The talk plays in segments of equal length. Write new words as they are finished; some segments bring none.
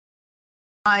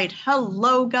Right,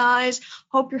 hello guys.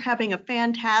 Hope you're having a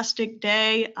fantastic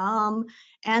day.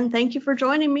 And thank you for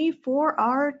joining me for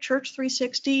our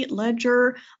Church360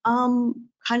 Ledger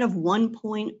kind of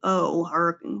 1.0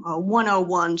 or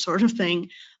 101 sort of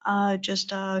thing.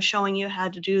 Just showing you how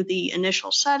to do the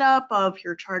initial setup of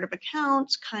your chart of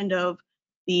accounts, kind of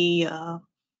the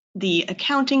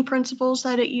accounting principles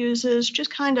that it uses,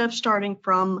 just kind of starting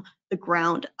from the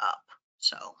ground up.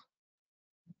 So.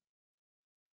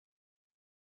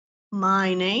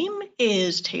 My name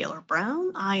is Taylor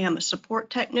Brown. I am a support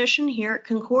technician here at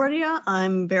Concordia.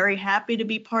 I'm very happy to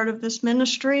be part of this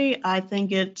ministry. I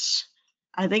think it's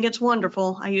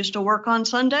wonderful. I used to work on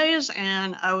Sundays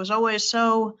and I was always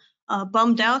so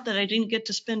bummed out that I didn't get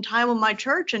to spend time with my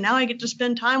church, and now I get to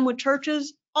spend time with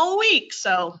churches all week.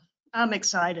 So I'm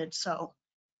excited. So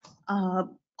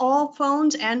all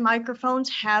phones and microphones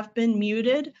have been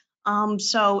muted.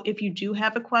 So if you do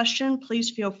have a question, please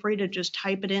feel free to just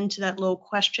type it into that little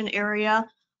question area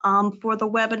for the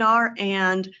webinar,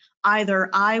 and either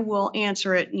I will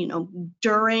answer it,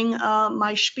 during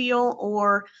my spiel,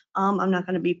 or I'm not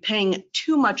going to be paying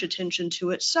too much attention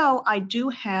to it. So I do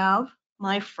have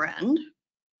my friend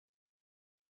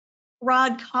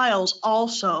Rod Kyle's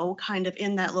also kind of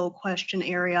in that little question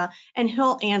area, and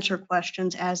he'll answer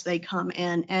questions as they come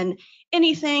in. And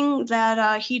anything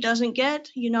that he doesn't get,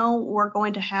 we're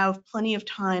going to have plenty of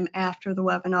time after the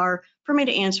webinar for me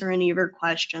to answer any of your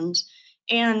questions.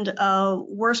 And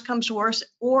worst comes to worst,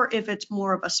 or if it's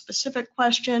more of a specific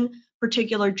question,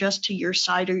 particular just to your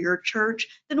site or your church,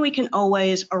 then we can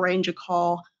always arrange a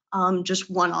call just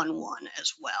one-on-one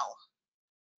as well.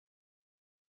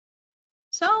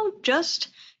 So just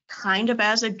kind of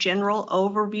as a general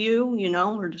overview,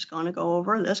 we're just going to go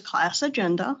over this class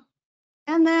agenda,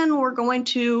 and then we're going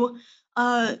to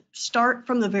start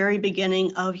from the very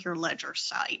beginning of your ledger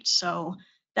site. So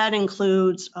that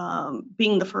includes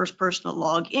being the first person to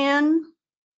log in,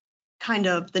 kind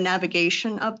of the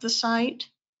navigation of the site,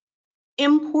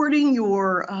 importing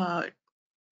your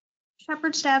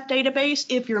Shepherd Staff database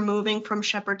if you're moving from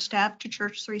Shepherd Staff to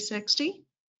Church360.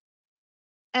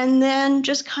 And then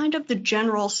just kind of the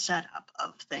general setup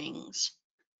of things,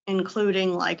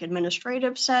 including like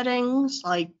administrative settings,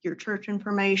 like your church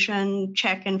information,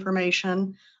 check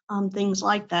information, things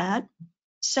like that.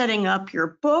 Setting up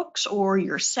your books or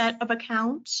your set of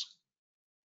accounts,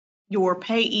 your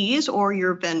payees or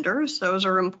your vendors, those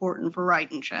are important for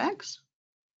writing checks.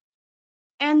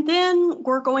 And then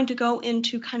we're going to go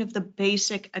into kind of the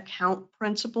basic account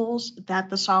principles that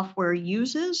the software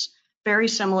uses. Very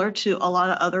similar to a lot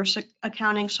of other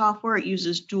accounting software. It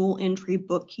uses dual entry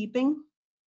bookkeeping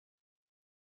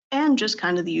and just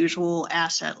kind of the usual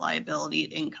asset, liability,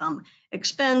 income,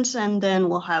 expense, and then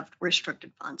we'll have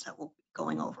restricted funds that we'll be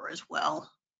going over as well.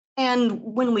 And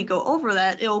when we go over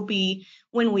that, it'll be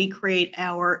when we create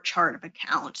our chart of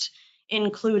accounts,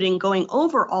 including going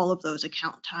over all of those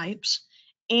account types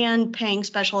and paying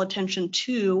special attention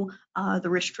to the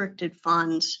restricted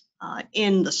funds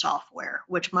in the software,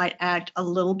 which might act a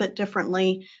little bit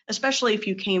differently, especially if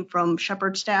you came from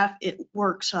Shepherd Staff. It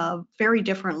works very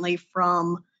differently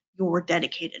from your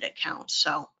dedicated accounts.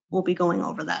 So we'll be going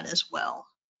over that as well.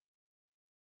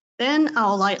 Then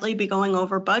I'll lightly be going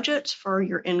over budgets for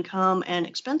your income and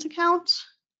expense accounts.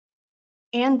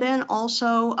 And then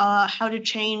also how to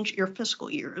change your fiscal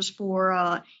years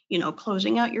for,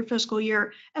 closing out your fiscal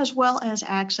year, as well as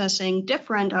accessing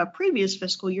different previous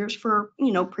fiscal years for,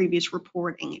 previous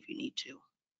reporting if you need to.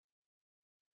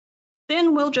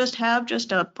 Then we'll just have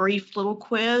just a brief little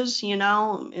quiz.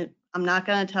 I'm not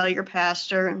going to tell your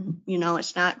pastor,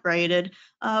 it's not graded,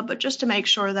 but just to make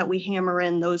sure that we hammer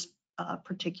in those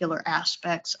particular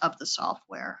aspects of the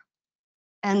software.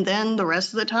 And then the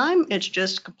rest of the time, it's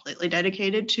just completely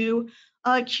dedicated to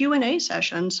a Q&A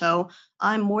session. So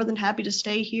I'm more than happy to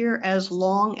stay here as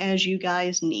long as you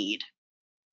guys need.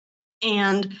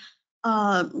 And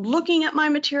looking at my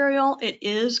material, it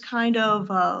is kind of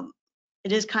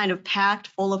packed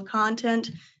full of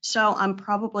content. So I'm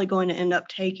probably going to end up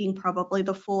taking probably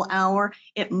the full hour.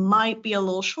 It might be a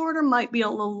little shorter, might be a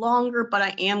little longer, but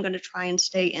I am going to try and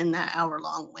stay in that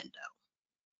hour-long window.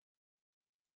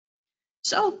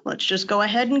 So let's just go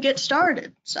ahead and get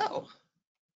started. So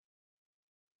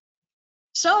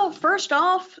first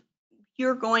off,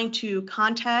 you're going to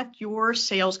contact your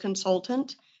sales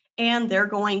consultant, and they're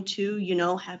going to,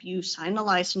 have you sign a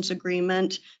license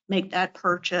agreement, make that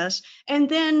purchase, and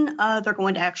then they're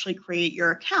going to actually create your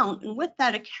account. And with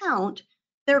that account,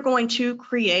 they're going to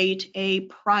create a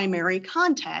primary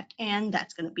contact, and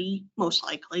that's going to be most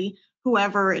likely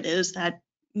whoever it is that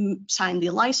signed the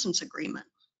license agreement.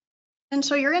 And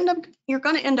so you're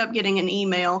going to end up getting an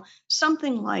email,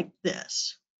 something like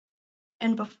this.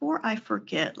 And before I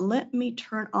forget, let me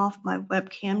turn off my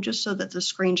webcam just so that the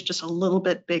screen's just a little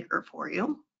bit bigger for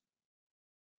you.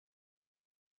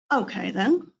 Okay,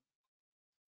 then.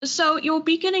 So you'll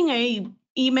be getting a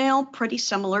email pretty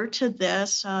similar to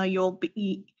this. You'll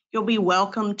be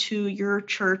welcome to your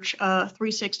Church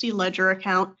 360 Ledger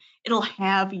account. It'll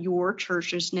have your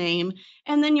church's name,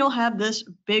 and then you'll have this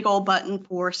big old button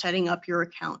for setting up your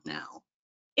account now.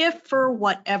 If for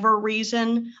whatever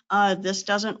reason this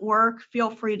doesn't work, feel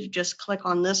free to just click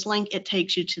on this link. It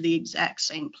takes you to the exact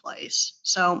same place.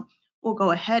 So we'll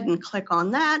go ahead and click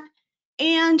on that,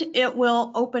 and it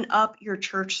will open up your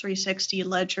Church 360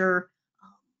 Ledger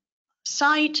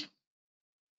site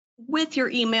with your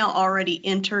email already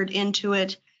entered into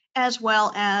it, as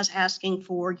well as asking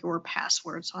for your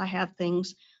password. So I have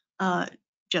things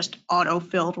just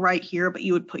auto-filled right here, but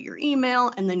you would put your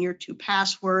email and then your 2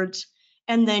 passwords,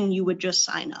 and then you would just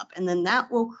sign up. And then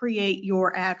that will create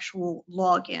your actual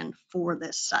login for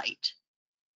this site.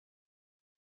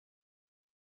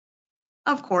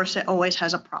 Of course, it always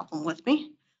has a problem with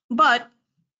me, but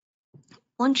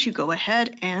once you go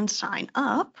ahead and sign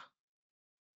up,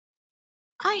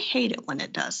 I hate it when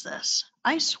it does this.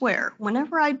 I swear,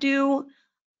 whenever I do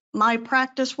my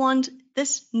practice ones,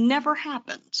 this never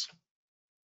happens.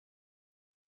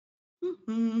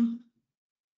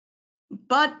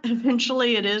 But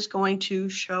eventually it is going to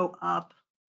show up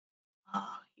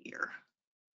here.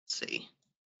 Let's see.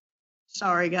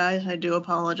 Sorry, guys, I do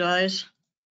apologize.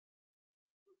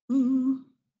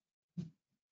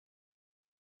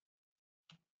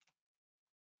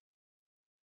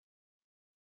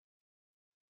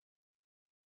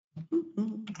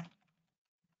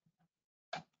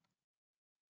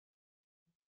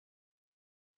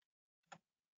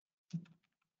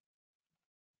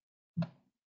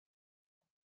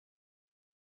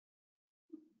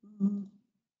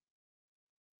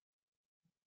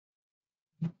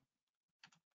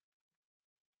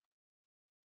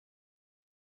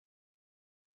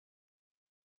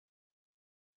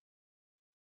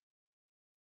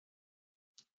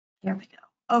 There we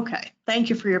go. Okay,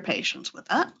 thank you for your patience with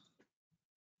that.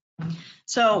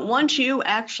 So once you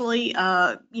actually,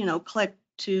 click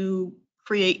to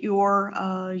create your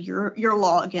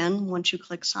login, once you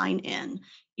click sign in,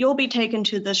 you'll be taken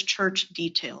to this church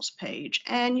details page,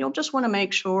 and you'll just want to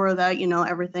make sure that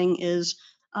everything is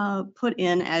put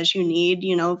in as you need,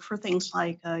 for things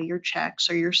like your checks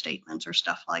or your statements or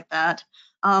stuff like that.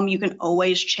 You can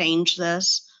always change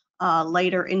this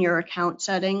later in your account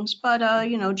settings, but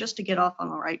just to get off on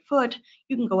the right foot,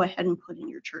 you can go ahead and put in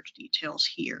your church details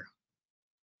here.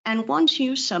 And once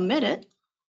you submit it,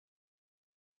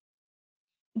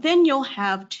 then you'll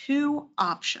have 2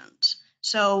 options.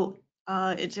 So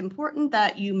it's important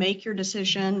that you make your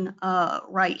decision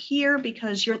right here,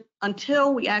 because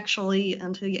until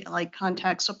you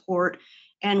contact support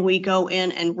and we go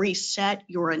in and reset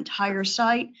your entire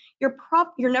site,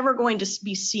 you're never going to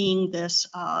be seeing this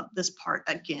this part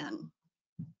again.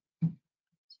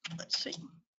 Let's see.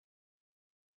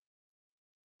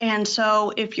 And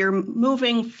so if you're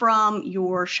moving from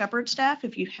your Shepherd staff,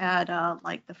 if you had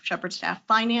like the Shepherd staff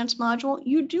finance module,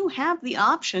 you do have the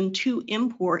option to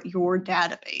import your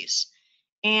database.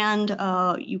 And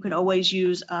you could always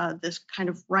use this kind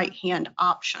of right-hand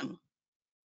option.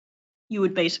 You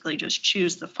would basically just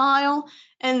choose the file,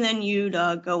 and then you'd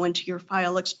go into your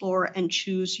file explorer and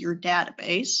choose your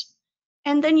database.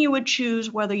 And then you would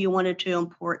choose whether you wanted to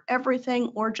import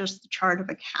everything or just the chart of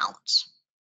accounts.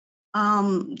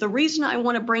 The reason I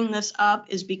want to bring this up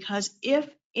is because if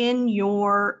in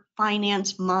your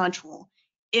finance module,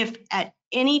 if at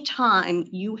any time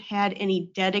you had any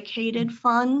dedicated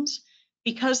funds,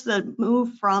 because the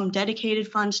move from dedicated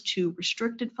funds to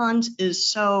restricted funds is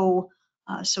so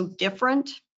different,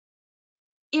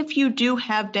 if you do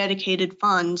have dedicated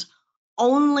funds,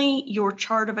 only your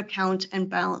chart of accounts and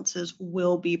balances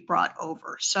will be brought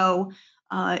over. So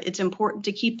it's important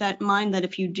to keep that in mind, that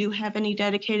if you do have any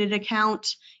dedicated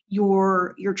accounts,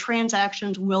 your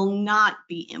transactions will not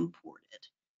be imported.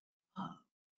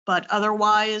 But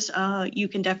otherwise, you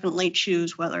can definitely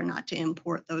choose whether or not to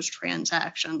import those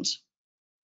transactions.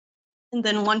 And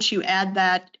then once you add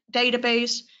that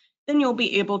database, then you'll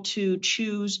be able to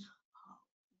choose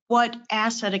what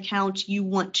asset accounts you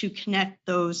want to connect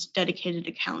those dedicated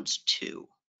accounts to.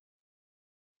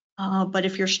 But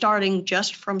if you're starting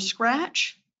just from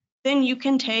scratch, then you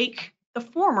can take the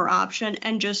former option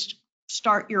and just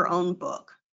start your own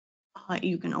book.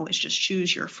 You can always just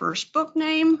choose your first book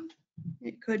name.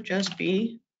 It could just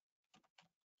be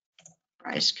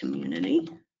Christ Community.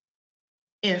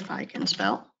 if I can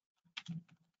spell.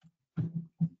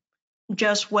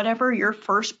 Just whatever your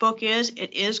first book is,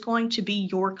 it is going to be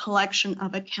your collection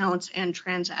of accounts and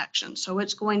transactions. So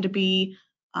it's going to be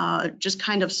just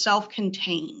kind of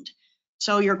self-contained.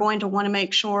 So you're going to want to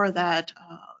make sure that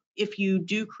if you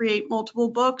do create multiple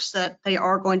books, that they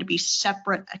are going to be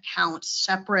separate accounts,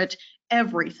 separate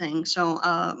everything.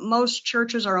 So most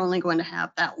churches are only going to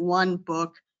have that one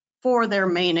book for their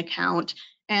main account.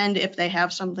 And if they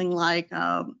have something like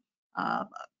uh,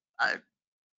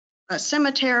 a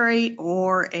cemetery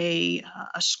or a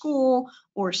school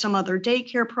or some other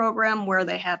daycare program where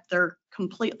they have their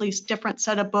completely different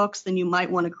set of books, then you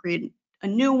might want to create a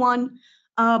new one.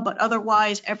 But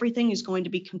otherwise, everything is going to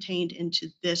be contained into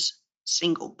this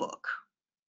single book.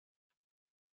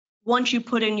 Once you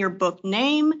put in your book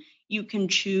name, you can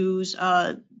choose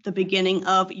the beginning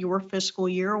of your fiscal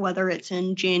year, whether it's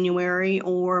in January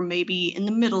or maybe in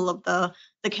the middle of the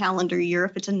calendar year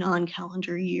if it's a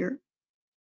non-calendar year.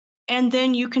 And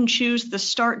then you can choose the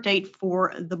start date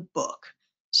for the book.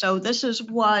 So this is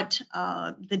what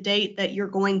the date that you're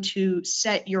going to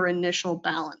set your initial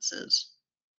balances.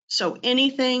 So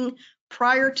anything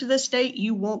prior to this date,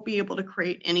 you won't be able to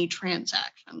create any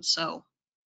transactions. So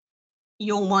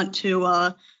you'll want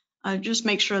to just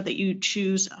make sure that you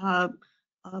choose a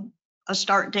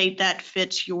start date that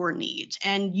fits your needs.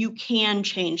 And you can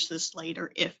change this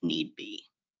later if need be.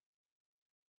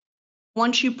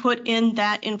 Once you put in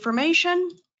that information,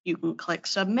 you can click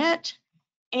submit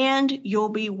and you'll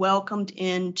be welcomed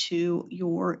into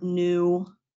your new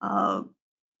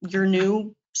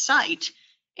site.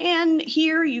 And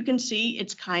here you can see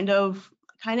it's kind of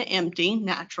empty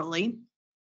naturally.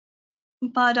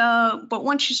 But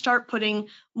once you start putting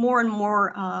more and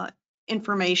more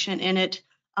information in it,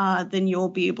 then you'll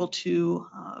be able to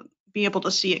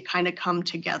see it kind of come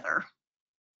together.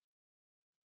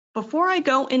 Before I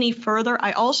go any further,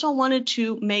 I also wanted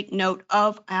to make note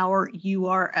of our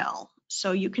URL.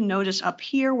 So you can notice up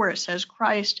here where it says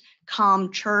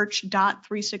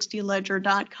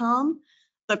christcomchurch.360ledger.com.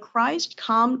 The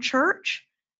Christ.com.church,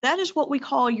 that is what we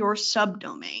call your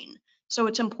subdomain. So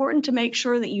it's important to make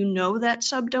sure that you know that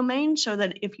subdomain so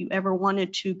that if you ever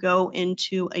wanted to go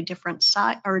into a different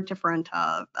site or a different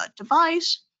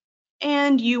device,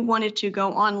 and you wanted to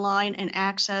go online and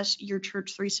access your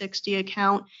Church360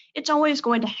 account, it's always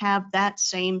going to have that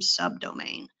same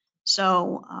subdomain.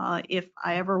 So if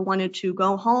I ever wanted to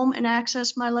go home and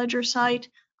access my ledger site,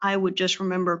 I would just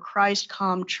remember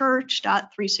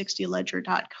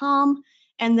christcomchurch.360ledger.com,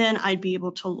 and then I'd be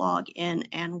able to log in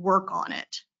and work on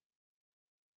it.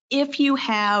 If you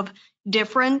have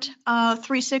different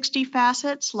 360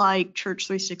 facets like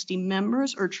Church360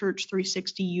 members or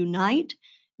Church360 Unite,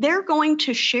 they're going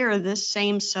to share this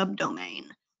same subdomain.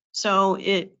 So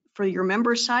for your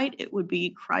member site, it would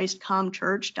be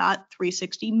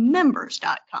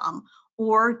christcomchurch.360members.com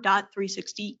or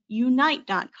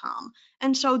 .360unite.com.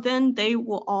 And so then they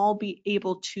will all be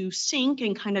able to sync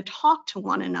and kind of talk to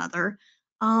one another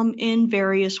in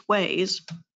various ways.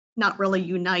 Not really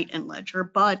unite in Ledger,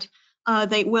 but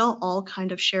they will all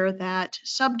kind of share that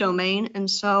subdomain, and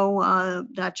so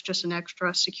that's just an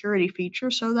extra security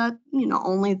feature so that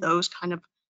only those kind of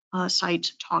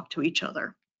sites talk to each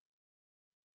other.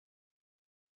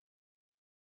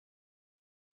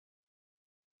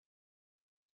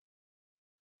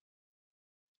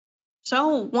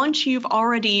 So once you've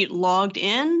already logged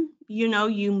in,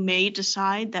 you may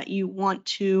decide that you want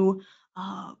to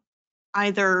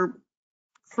either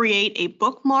create a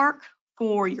bookmark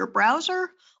for your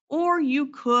browser, or you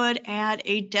could add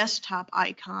a desktop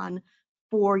icon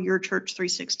for your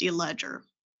Church360 ledger.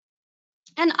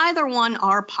 And either one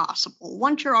are possible.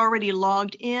 Once you're already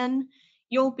logged in,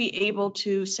 you'll be able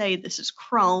to say this is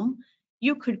Chrome.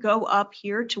 You could go up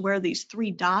here to where these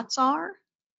three dots are.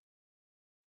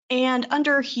 And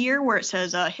under here where it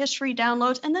says history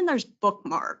downloads, and then there's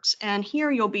bookmarks. And here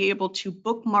you'll be able to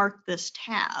bookmark this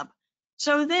tab.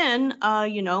 So then,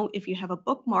 if you have a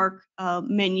bookmark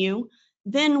menu,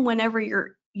 then whenever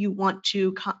you want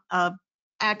to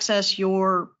access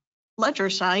your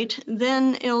ledger site,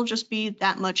 then it'll just be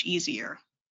that much easier.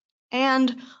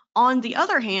 And on the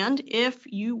other hand, if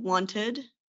you wanted,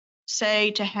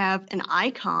 say, to have an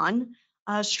icon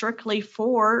strictly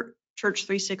for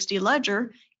Church360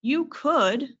 Ledger, you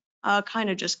could kind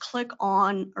of just click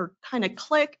on or kind of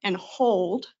click and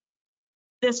hold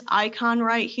this icon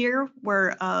right here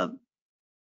where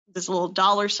this little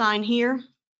dollar sign here,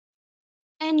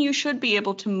 and you should be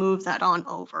able to move that on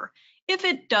over. If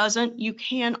it doesn't, you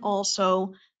can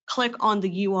also click on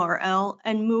the URL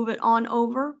and move it on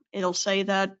over. It'll say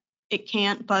that it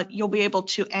can't, but you'll be able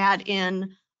to add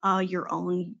in your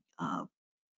own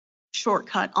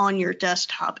shortcut on your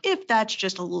desktop if that's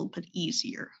just a little bit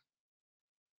easier.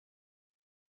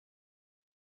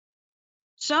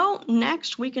 So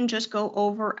next we can just go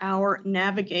over our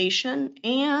navigation,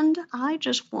 and I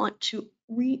just want to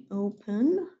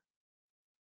reopen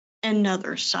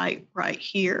another site right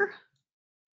here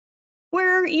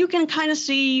where you can kind of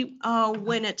see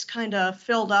when it's kind of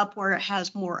filled up, where it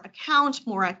has more accounts,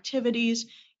 more activities.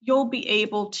 You'll be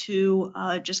able to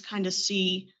just kind of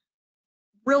see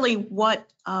really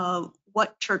what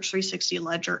Church360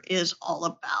 Ledger is all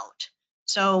about.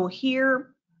 So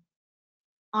here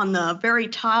on the very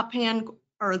top hand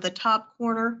or the top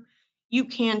corner, you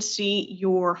can see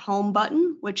your home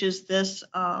button, which is this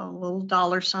little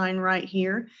 $ right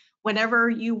here. Whenever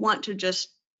you want to just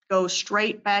go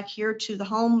straight back here to the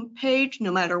home page, no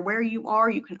matter where you are,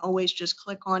 you can always just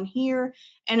click on here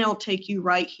and it'll take you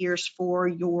right here for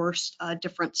your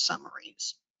different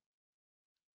summaries.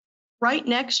 Right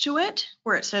next to it,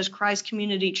 where it says Christ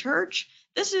Community Church,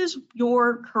 this is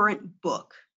your current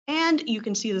book. And you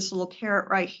can see this little caret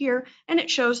right here, and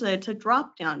it shows that it's a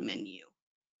drop-down menu.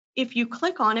 If you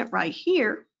click on it right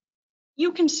here,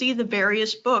 you can see the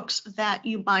various books that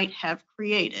you might have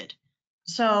created.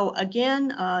 So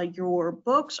again, your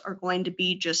books are going to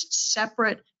be just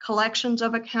separate collections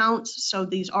of accounts. So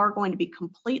these are going to be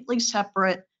completely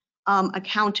separate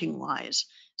accounting-wise.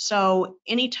 So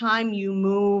anytime you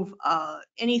move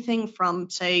anything from,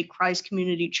 say, Christ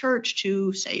Community Church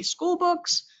to, say, school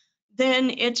books, then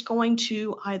it's going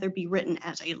to either be written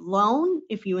as a loan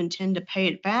if you intend to pay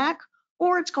it back,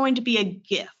 or it's going to be a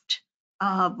gift,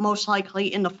 most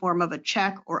likely in the form of a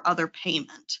check or other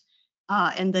payment,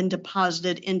 and then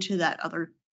deposited into that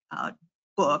other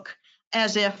book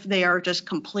as if they are just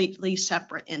completely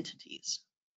separate entities.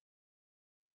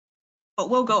 But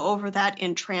we'll go over that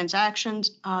in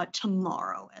transactions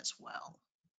tomorrow as well.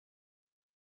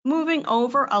 Moving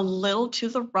over a little to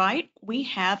the right, we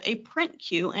have a print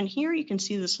queue, and here you can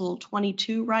see this little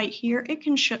 22 right here.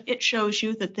 It shows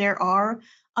you that there are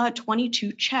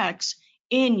 22 checks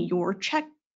in your check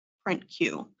print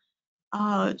queue.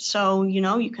 So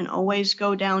you can always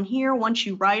go down here once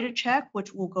you write a check,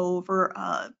 which we'll go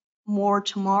over more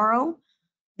tomorrow.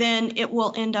 Then it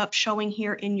will end up showing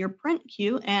here in your print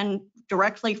queue, and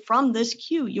directly from this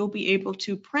queue, you'll be able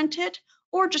to print it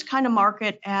or just kind of mark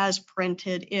it as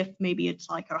printed if maybe it's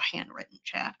like a handwritten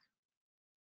check.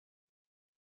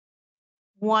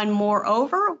 One more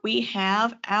over, we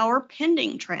have our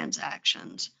pending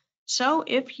transactions. So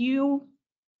if you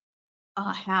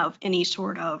have any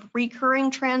sort of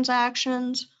recurring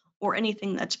transactions or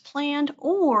anything that's planned,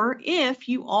 or if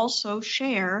you also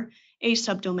share a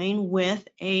subdomain with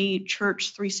a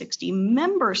Church360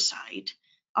 member site.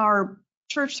 Our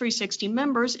Church360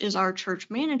 members is our church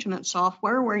management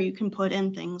software where you can put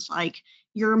in things like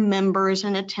your members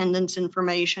and attendance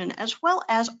information, as well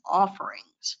as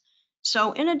offerings.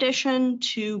 So in addition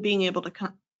to being able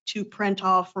to print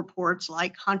off reports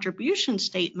like contribution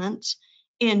statements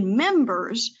in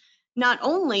members, not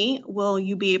only will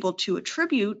you be able to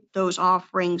attribute those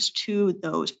offerings to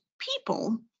those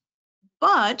people,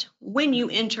 but when you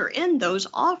enter in those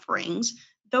offerings,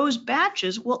 those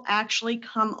batches will actually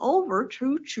come over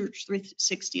to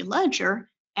Church360 Ledger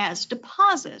as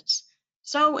deposits.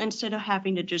 So instead of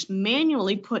having to just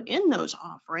manually put in those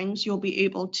offerings, you'll be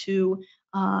able to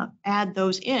add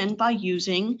those in by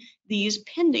using these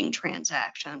pending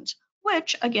transactions,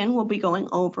 which again we'll be going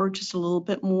over just a little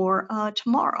bit more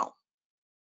tomorrow.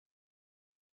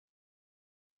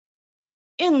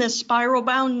 In this spiral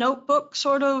bound notebook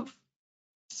sort of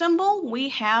symbol, we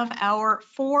have our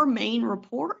 4 main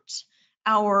reports: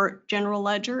 our general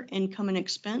ledger, income and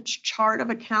expense, chart of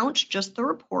accounts, just the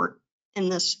report in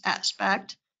this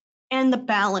aspect, and the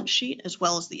balance sheet, as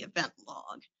well as the event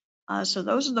log. So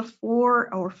those are the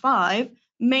 4 or 5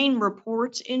 main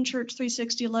reports in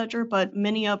Church360 Ledger, but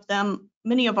many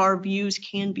of our views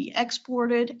can be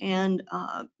exported and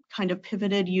kind of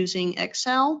pivoted using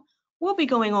Excel. We'll be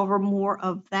going over more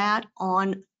of that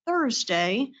on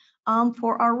Thursday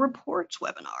for our reports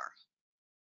webinar.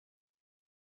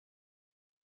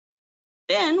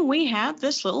 Then we have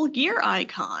this little gear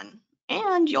icon,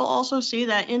 and you'll also see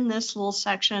that in this little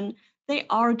section, they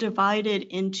are divided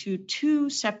into 2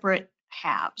 separate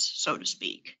halves, so to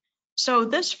speak. So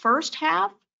this first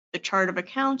half, the chart of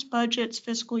accounts, budgets,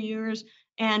 fiscal years,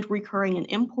 and recurring and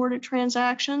imported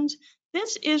transactions,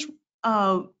 this is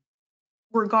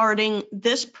regarding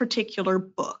this particular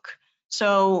book.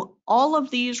 So all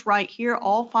of these right here,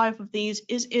 all 5 of these,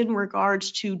 is in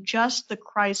regards to just the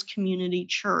Christ Community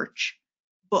Church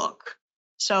book.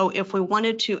 So if we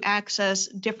wanted to access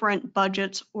different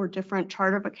budgets or different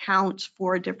chart of accounts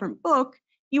for a different book,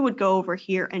 you would go over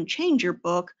here and change your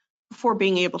book before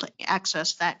being able to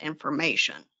access that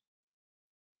information.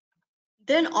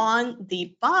 Then on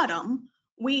the bottom,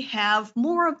 we have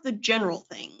more of the general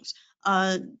things.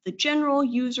 The general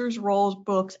users, roles,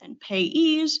 books, and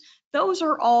payees, those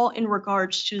are all in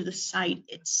regards to the site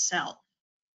itself.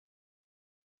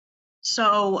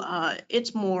 So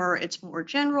it's more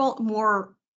general,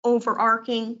 more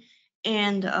overarching,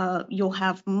 and you'll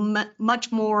have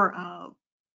much more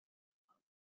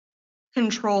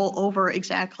control over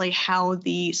exactly how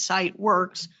the site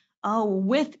works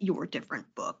with your different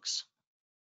books.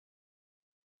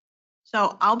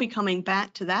 So I'll be coming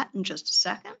back to that in just a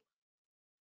second.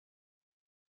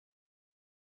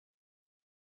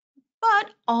 But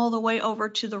all the way over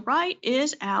to the right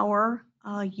is our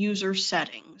user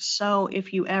settings. So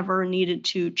if you ever needed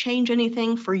to change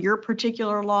anything for your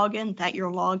particular login that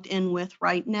you're logged in with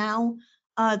right now,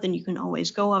 then you can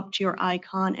always go up to your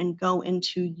icon and go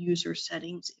into user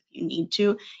settings if you need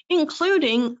to,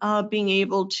 including being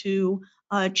able to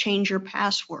change your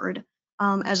password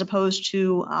as opposed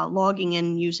to logging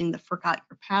in using the forgot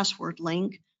your password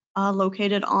link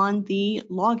located on the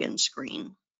login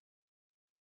screen.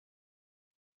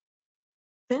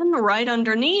 Then right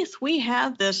underneath, we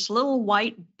have this little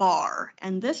white bar,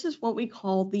 and this is what we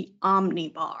call the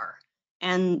omnibar.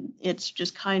 And it's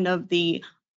just kind of the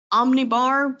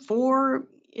omnibar for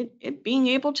it being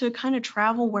able to kind of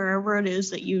travel wherever it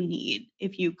is that you need.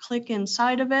 If you click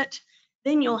inside of it,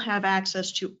 then you'll have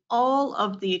access to all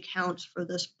of the accounts for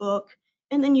this book,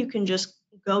 and then you can just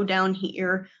go down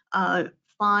here,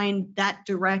 find that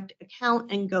direct account,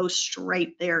 and go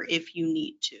straight there if you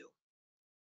need to.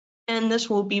 And this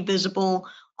will be visible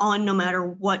on no matter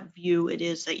what view it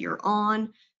is that you're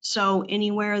on. So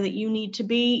anywhere that you need to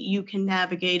be, you can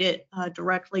navigate it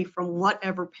directly from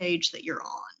whatever page that you're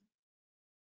on.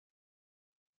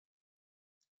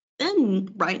 Then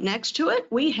right next to it,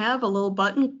 we have a little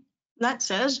button that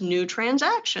says New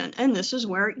Transaction, and this is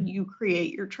where you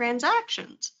create your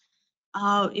transactions.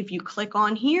 If you click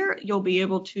on here, you'll be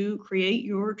able to create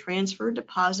your transfer,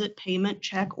 deposit, payment,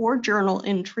 check, or journal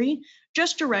entry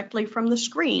just directly from the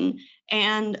screen.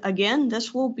 And again,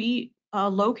 this will be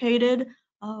located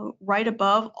right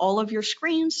above all of your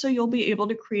screens, so you'll be able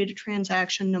to create a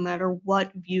transaction no matter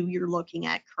what view you're looking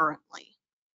at currently.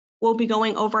 We'll be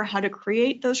going over how to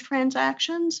create those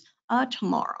transactions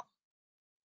tomorrow.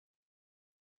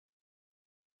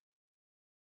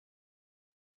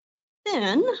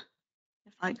 Then,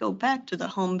 if I go back to the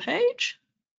home page,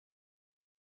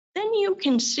 then you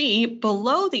can see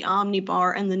below the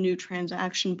Omnibar and the new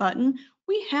transaction button,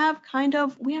 we have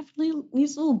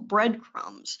these little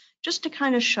breadcrumbs just to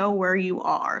kind of show where you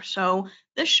are. So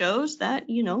this shows that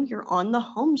you're on the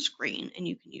home screen, and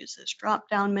you can use this drop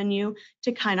down menu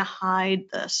to kind of hide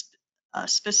the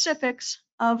specifics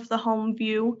of the home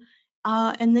view.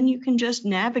 And then you can just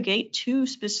navigate to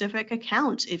specific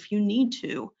accounts if you need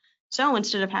to. So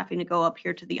instead of having to go up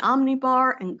here to the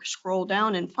Omnibar and scroll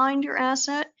down and find your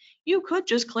asset, you could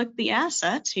just click the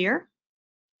assets here,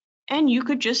 and you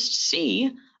could just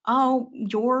see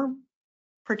your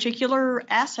particular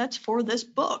assets for this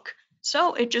book.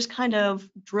 So it just kind of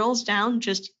drills down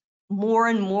just more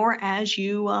and more as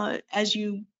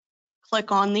you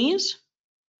click on these,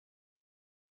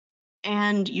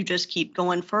 and you just keep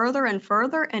going further and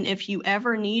further. And if you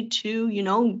ever need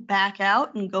to, back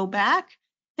out and go back,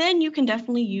 then you can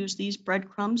definitely use these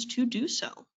breadcrumbs to do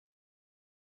so.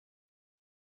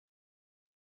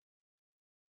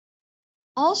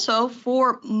 Also,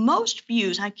 for most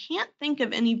views, I can't think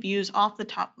of any views off the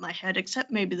top of my head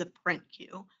except maybe the print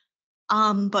queue.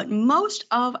 But most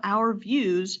of our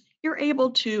views, you're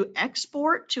able to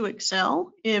export to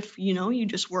Excel if you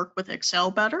just work with Excel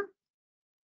better,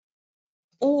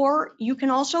 or you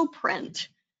can also print.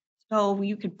 So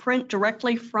you could print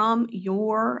directly from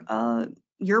your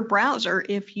browser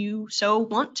if you so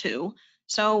want to.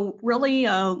 So really,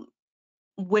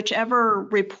 whichever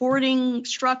reporting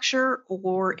structure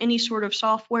or any sort of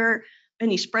software,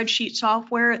 any spreadsheet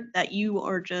software that you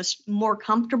are just more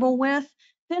comfortable with,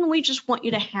 then we just want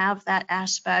you to have that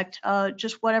aspect,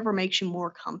 just whatever makes you more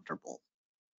comfortable.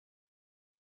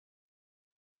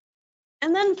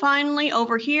 And then finally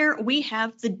over here, we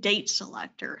have the date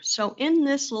selector. So in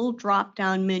this little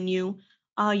drop-down menu,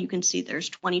 you can see there's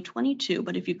 2022,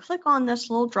 but if you click on this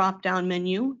little drop-down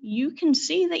menu, you can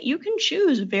see that you can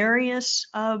choose various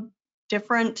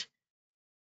different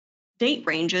date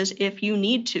ranges if you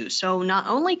need to. So not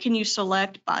only can you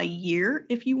select by year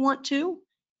if you want to,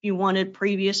 you wanted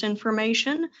previous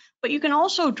information, but you can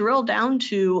also drill down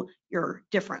to your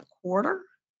different quarter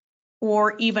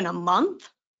or even a month.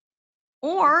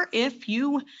 Or if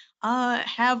you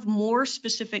have more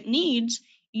specific needs,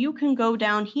 you can go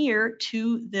down here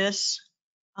to this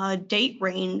date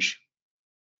range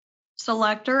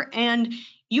selector, and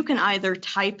you can either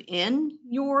type in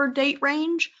your date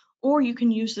range, or you can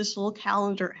use this little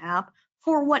calendar app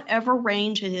for whatever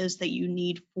range it is that you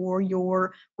need for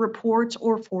your reports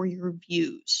or for your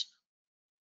views.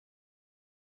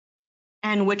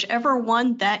 And whichever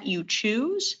one that you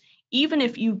choose, even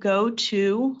if you go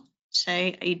to,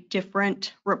 say, a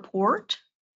different report,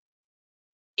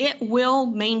 it will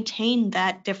maintain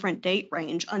that different date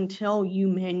range until you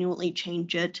manually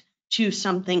change it to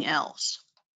something else.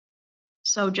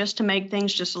 So just to make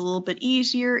things just a little bit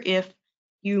easier, if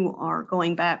you are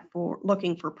going back for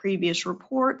looking for previous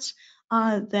reports,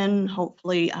 then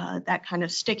hopefully that kind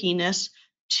of stickiness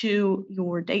to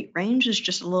your date range is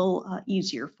just a little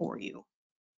easier for you.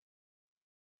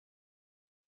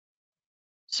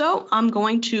 So I'm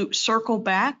going to circle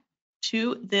back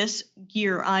to this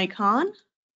gear icon,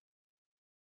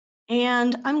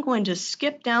 and I'm going to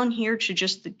skip down here to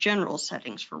just the general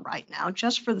settings for right now,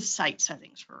 just for the site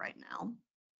settings for right now.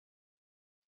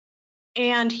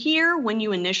 And here, when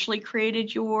you initially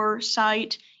created your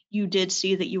site, you did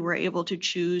see that you were able to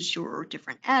choose your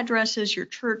different addresses, your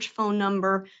church phone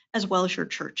number, as well as your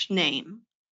church name.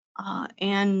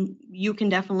 And you can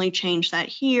definitely change that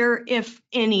here if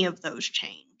any of those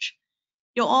change.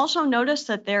 You'll also notice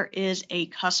that there is a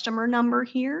customer number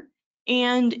here.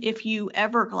 And if you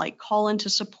ever like call into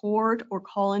support or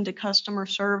call into customer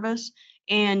service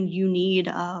and you need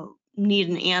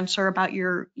an answer about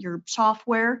your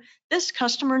software, this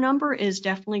customer number is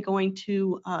definitely going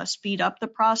to speed up the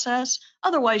process.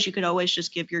 Otherwise, you could always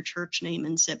just give your church name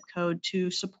and zip code to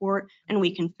support and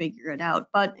we can figure it out.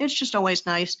 But it's just always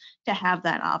nice to have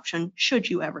that option should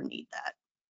you ever need that.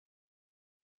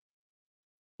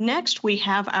 Next, we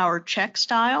have our check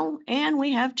style, and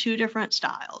we have two different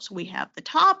styles. We have the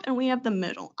top and we have the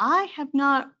middle. I have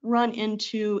not run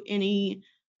into any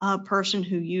person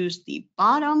who used the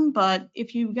bottom, but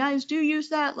if you guys do use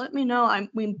that, let me know.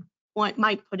 We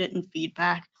might put it in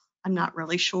feedback. I'm not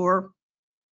really sure.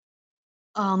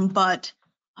 But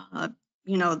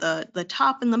you know, the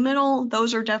top and the middle,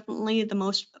 those are definitely the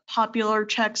most popular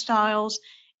check styles.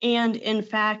 And in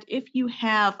fact, if you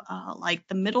have like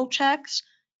the middle checks,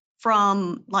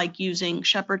 from like using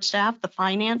Shepherd Staff, the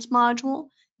finance module,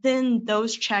 then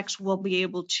those checks will be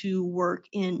able to work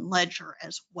in Ledger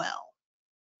as well.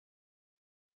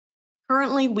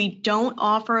 Currently, we don't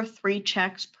offer 3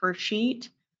 checks per sheet,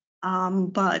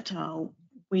 but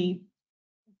we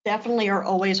definitely are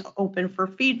always open for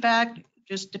feedback,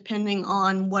 just depending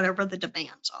on whatever the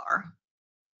demands are.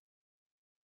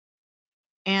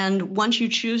 And once you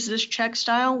choose this check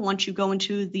style, once you go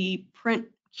into the print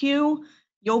queue,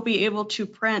 you'll be able to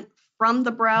print from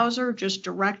the browser just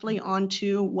directly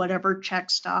onto whatever check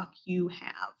stock you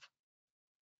have.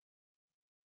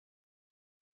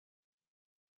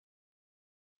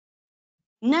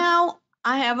 Now,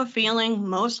 I have a feeling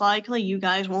most likely you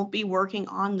guys won't be working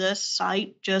on this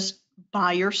site just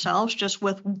by yourselves, just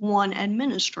with one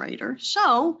administrator.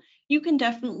 So you can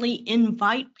definitely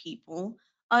invite people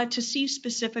to see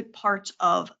specific parts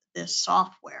of this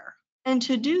software. And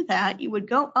to do that, you would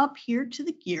go up here to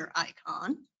the gear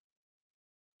icon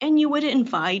and you would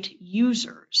invite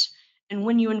users. And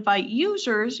when you invite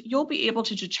users, you'll be able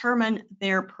to determine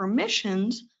their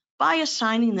permissions by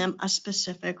assigning them a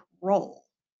specific role.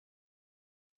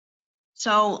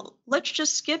 So let's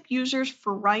just skip users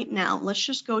for right now. Let's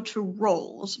just go to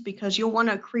roles because you'll want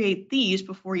to create these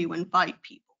before you invite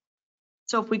people.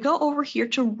 So if we go over here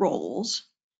to roles,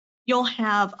 you'll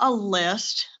have a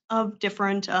list of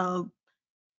different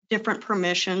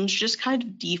permissions, just kind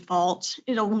of defaults.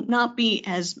 It'll not be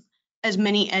as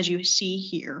many as you see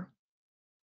here,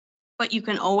 but you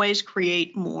can always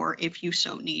create more if you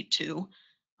so need to.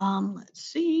 Let's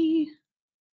see.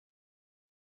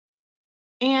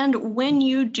 And when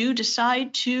you do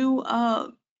decide to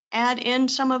add in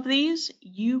some of these,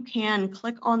 you can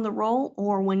click on the role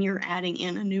or when you're adding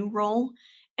in a new role,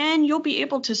 and you'll be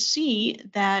able to see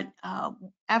that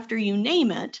after you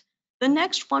name it, the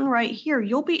next one right here,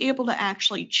 you'll be able to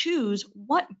actually choose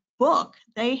what book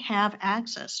they have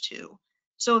access to.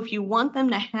 So if you want them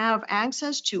to have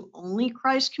access to only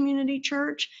Christ Community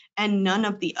Church and none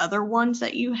of the other ones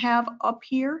that you have up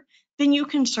here, then you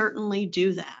can certainly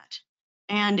do that.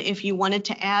 And if you wanted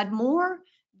to add more,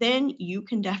 then you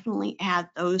can definitely add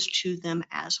those to them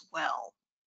as well.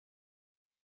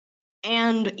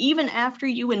 And even after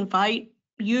you invite,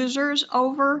 users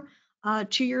over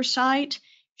to your site.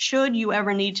 Should you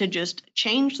ever need to just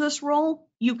change this role,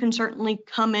 you can certainly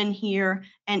come in here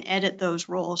and edit those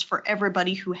roles for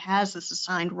everybody who has this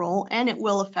assigned role, and it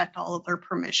will affect all of their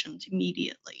permissions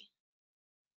immediately.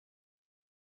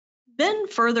 Then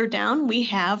further down, we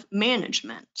have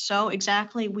management. So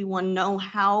exactly, we want to know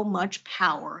how much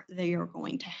power they are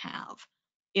going to have.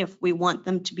 If we want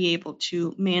them to be able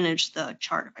to manage the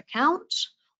chart of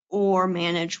accounts or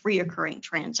manage reoccurring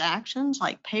transactions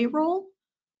like payroll,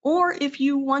 or if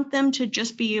you want them to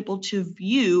just be able to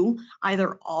view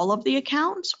either all of the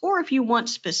accounts, or if you want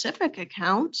specific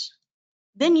accounts,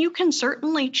 then you can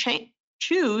certainly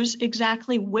choose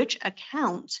exactly which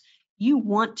accounts you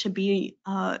want to be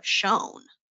shown.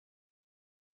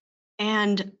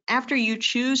 And after you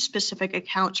choose specific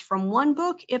accounts from one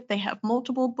book, if they have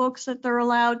multiple books that they're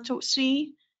allowed to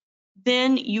see,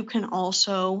 then you can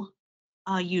also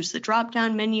use the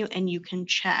drop-down menu and you can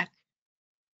check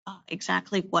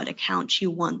exactly what accounts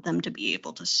you want them to be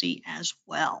able to see as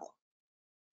well.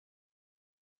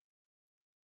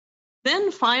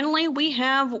 Then finally, we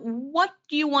have what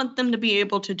do you want them to be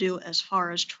able to do as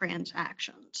far as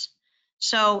transactions.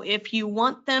 So if you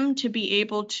want them to be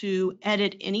able to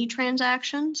edit any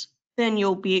transactions, then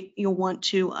you'll want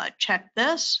to check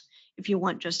this. If you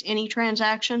want just any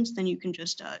transactions, then you can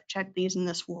just check these, and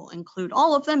this will include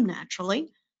all of them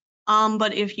naturally.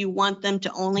 But if you want them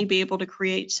to only be able to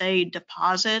create, say,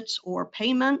 deposits or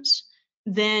payments,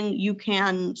 then you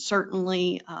can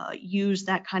certainly use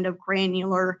that kind of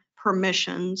granular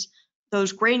permissions,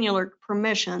 those granular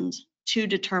permissions to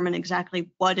determine exactly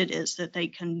what it is that they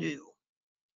can do.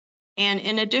 And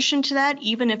in addition to that,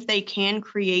 even if they can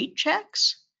create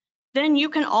checks, then you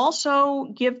can also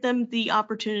give them the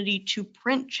opportunity to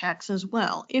print checks as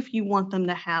well if you want them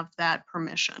to have that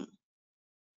permission.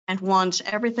 And once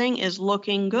everything is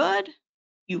looking good,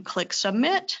 you click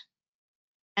submit,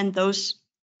 and those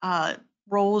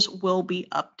roles will be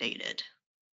updated.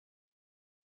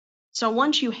 So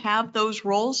once you have those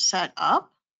roles set up,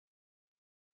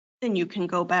 then you can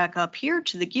go back up here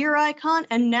to the gear icon,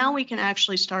 and now we can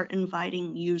actually start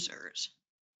inviting users.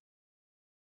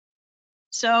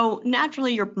 So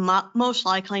naturally, you're most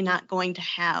likely not going to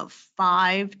have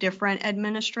 5 different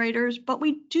administrators, but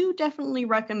we do definitely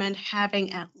recommend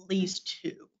having at least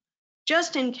 2.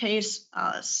 Just in case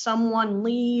someone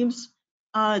leaves,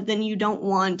 then you don't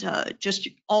want just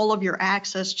all of your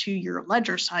access to your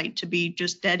ledger site to be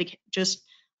just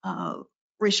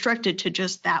restricted to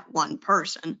just that one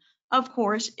person. Of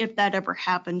course, if that ever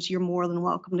happens, you're more than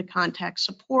welcome to contact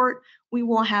support. We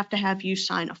will have to have you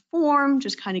sign a form,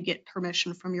 just kind of get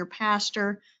permission from your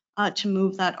pastor to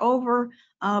move that over.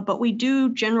 But we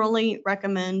do generally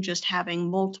recommend just having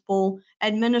multiple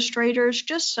administrators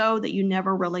just so that you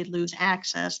never really lose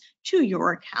access to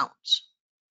your accounts.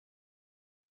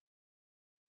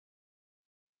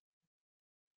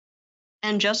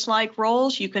 And just like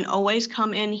roles, you can always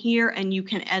come in here and you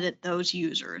can edit those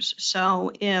users.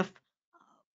 So if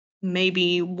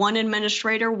maybe one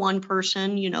administrator, one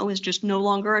person, is just no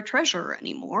longer a treasurer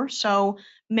anymore. So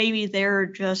maybe they're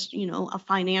just, a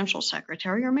financial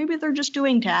secretary, or maybe they're just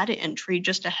doing data entry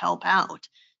just to help out.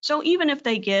 So even if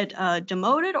they get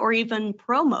demoted or even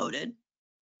promoted,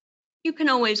 you can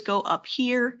always go up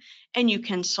here and you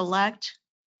can select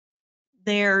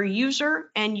their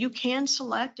user, and you can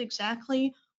select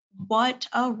exactly what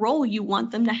role you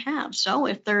want them to have. So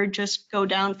if they're just go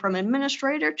down from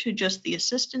administrator to just the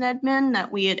assistant admin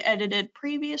that we had edited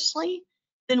previously,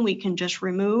 then we can just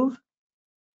remove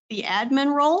the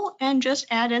admin role and just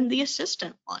add in the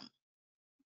assistant one.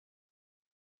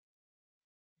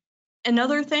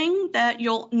 Another thing that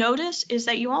you'll notice is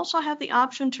that you also have the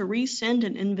option to resend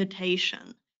an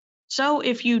invitation. So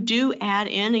if you do add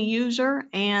in a user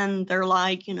and they're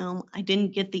like, I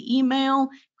didn't get the email,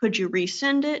 could you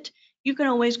resend it? You can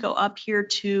always go up here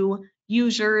to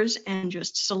users and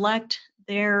just select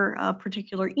their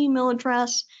particular email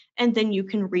address, and then you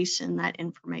can resend that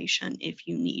information if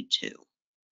you need to.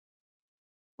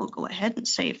 We'll go ahead and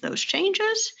save those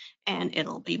changes, and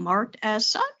it'll be marked as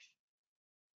such.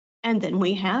 And then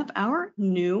we have our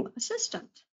new assistant.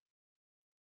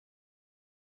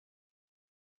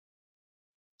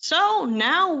 So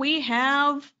now we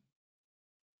have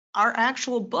our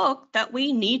actual book that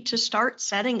we need to start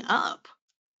setting up.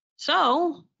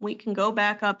 So we can go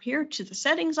back up here to the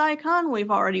settings icon.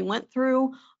 We've already went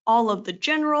through all of the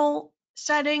general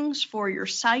settings for your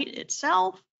site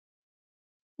itself.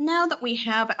 Now that we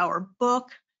have our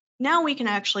book, now we can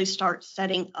actually start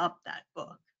setting up that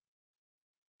book.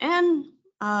 And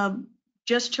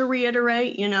just to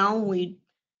reiterate, we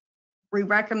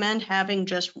recommend having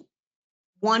just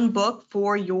one book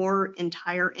for your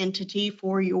entire entity,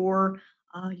 for your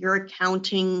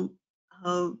accounting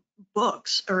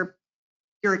books, or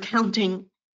your accounting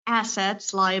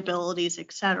assets, liabilities,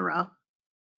 etc.,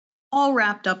 all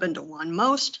wrapped up into one.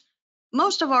 Most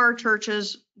of our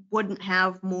churches wouldn't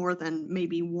have more than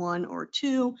maybe one or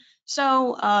two.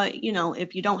 So,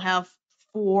 if you don't have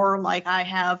four like I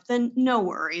have, then no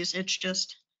worries. It's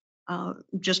just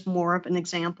more of an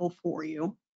example for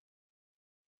you.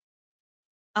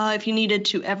 If you needed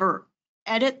to ever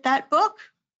edit that book,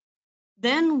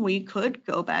 then we could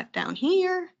go back down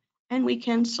here and we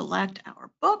can select our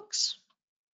books.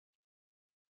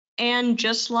 And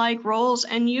just like roles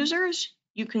and users,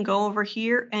 you can go over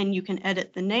here and you can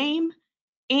edit the name,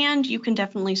 and you can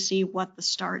definitely see what the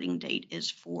starting date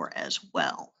is for as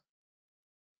well.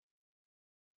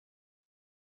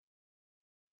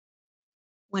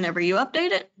 Whenever you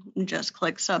update it, just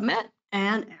click submit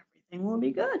and everything will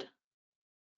be good.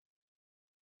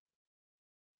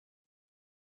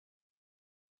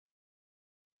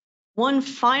 One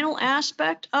final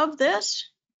aspect of this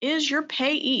is your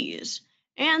payees.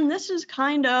 And this is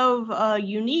kind of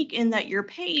unique in that your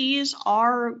payees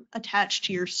are attached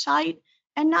to your site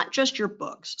and not just your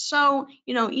books. So,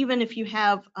 even if you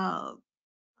have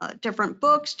different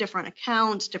books, different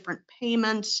accounts, different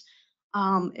payments,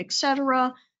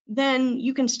 etc., then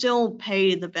you can still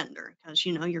pay the vendor because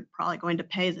you're probably going to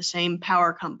pay the same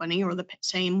power company or the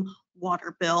same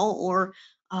water bill or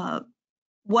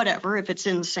whatever. If it's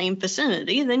in the same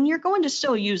vicinity, then you're going to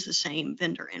still use the same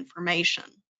vendor information.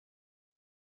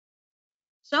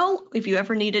 So if you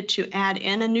ever needed to add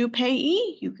in a new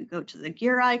payee, you could go to the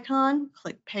gear icon,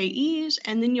 click payees,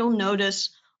 and then you'll notice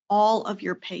all of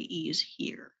your payees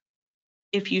here.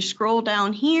 If you scroll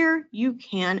down here, you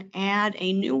can add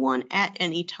a new one at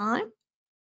any time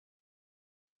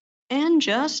and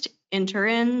just enter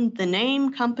in the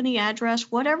name, company, address,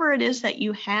 whatever it is that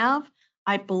you have.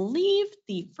 I believe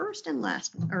the first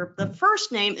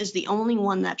name is the only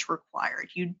one that's required.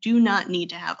 You do not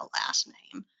need to have a last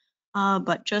name,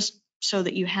 but just so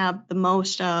that you have the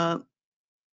most as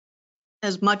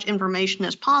much information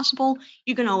as possible,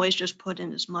 you can always just put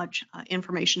in as much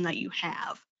information that you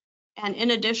have. And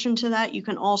in addition to that, you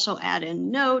can also add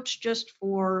in notes just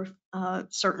for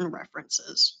certain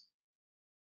references.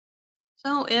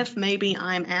 So if maybe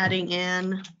I'm adding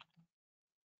in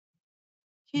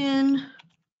Ken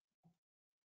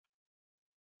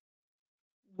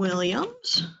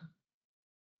Williams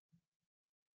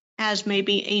as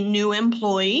maybe a new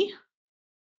employee,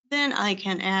 then I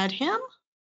can add him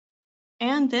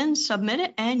and then submit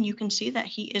it, and you can see that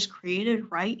he is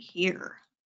created right here.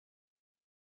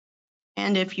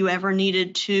 And if you ever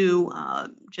needed to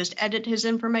just edit his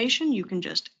information, you can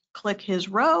just click his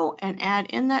row and add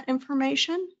in that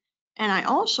information. And I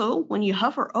also, when you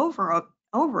hover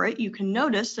over it, you can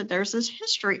notice that there's this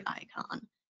history icon.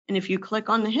 And if you click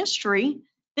on the history,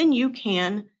 then you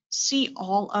can see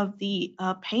all of the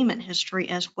payment history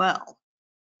as well.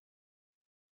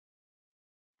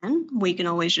 And we can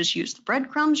always just use the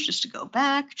breadcrumbs just to go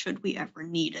back should we ever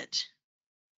need it.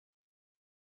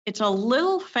 It's a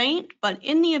little faint, but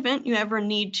in the event you ever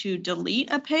need to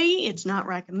delete a payee, it's not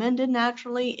recommended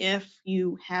naturally if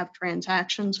you have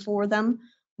transactions for them,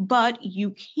 but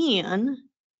you can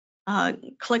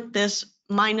click this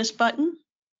minus button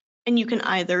and you can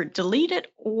either delete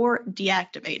it or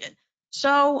deactivate it.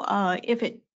 So if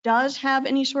it does have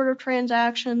any sort of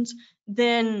transactions,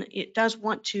 then it does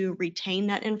want to retain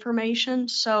that information.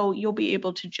 So you'll be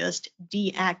able to just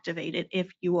deactivate it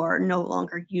if you are no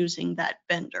longer using that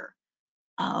vendor.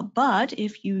 But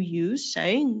if you use,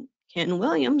 say, Ken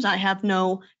Williams, I have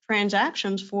no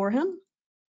transactions for him,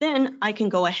 then I can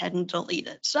go ahead and delete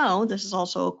it. So this is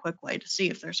also a quick way to see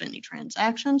if there's any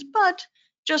transactions, but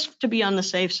just to be on the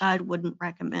safe side, wouldn't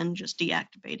recommend just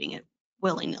deactivating it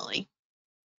willy-nilly.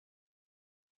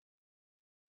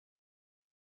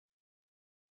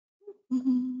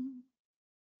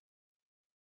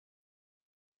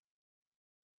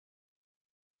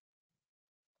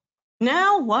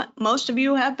 Now, what most of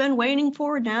you have been waiting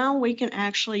for, now we can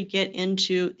actually get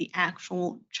into the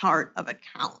actual chart of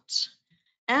accounts.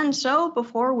 And so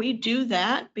before we do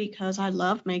that, because I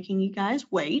love making you guys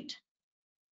wait,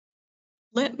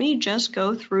 let me just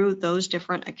go through those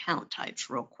different account types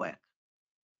real quick.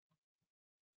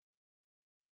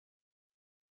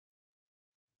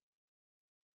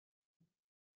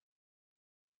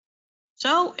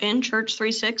 So in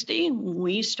Church360,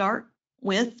 we start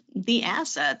with the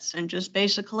assets and just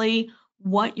basically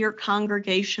what your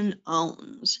congregation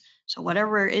owns. So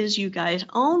whatever it is you guys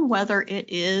own, whether it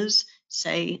is,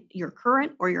 say, your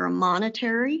current or your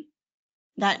monetary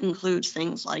That includes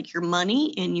things like your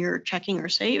money in your checking or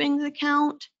savings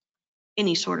account,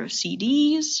 any sort of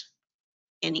CDs,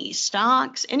 any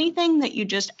stocks, anything that you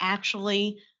just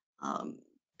actually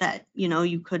that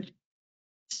you could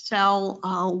sell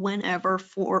whenever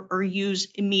for or use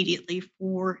immediately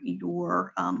for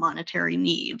your monetary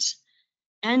needs.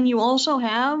 And you also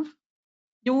have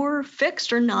your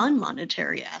fixed or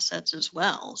non-monetary assets as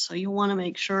well. So you want to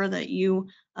make sure that you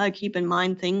keep in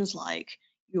mind things like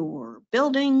your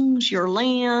buildings, your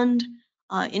land,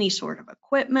 any sort of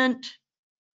equipment,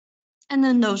 and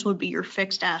then those would be your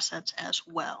fixed assets as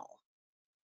well.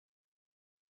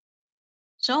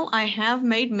 So I have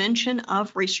made mention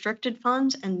of restricted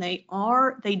funds, and they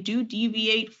do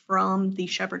deviate from the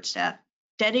Shepherd Staff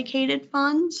dedicated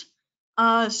funds.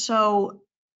 So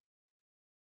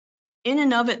in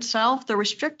and of itself, the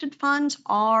restricted funds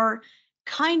are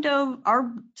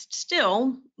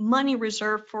still money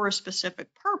reserved for a specific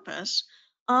purpose,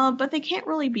 but they can't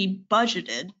really be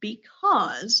budgeted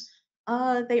because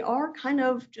they are kind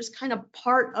of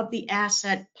part of the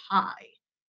asset pie.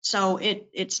 So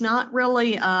it's not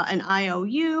really an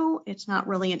IOU, it's not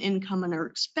really an income or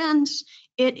expense.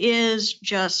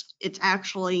 It's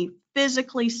actually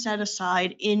physically set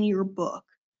aside in your book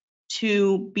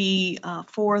to be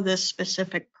for this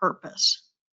specific purpose.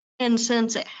 And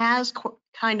since it has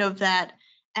kind of that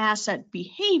asset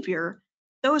behavior,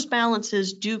 those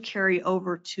balances do carry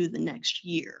over to the next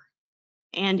year.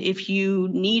 And if you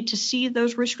need to see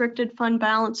those restricted fund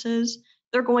balances,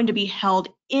 they're going to be held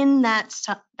in that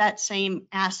same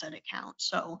asset account.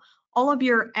 So all of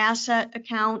your asset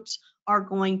accounts are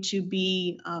going to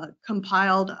be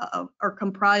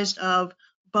comprised of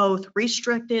both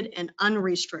restricted and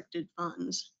unrestricted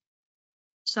funds.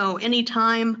 So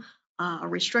anytime a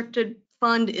restricted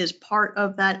fund is part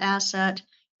of that asset,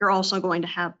 you're also going to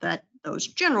have those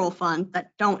general funds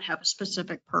that don't have a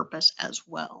specific purpose as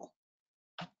well.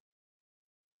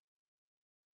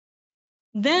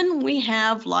 Then we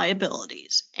have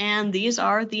liabilities, and these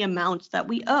are the amounts that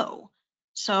we owe.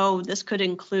 So this could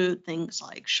include things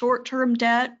like short-term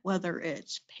debt, whether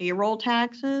it's payroll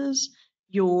taxes,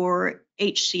 your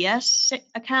HCS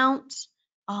accounts,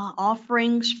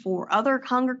 offerings for other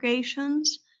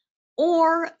congregations,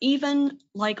 or even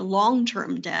like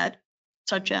long-term debt,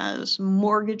 such as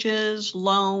mortgages,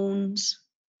 loans,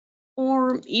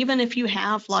 or even if you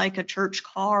have like a church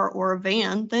car or a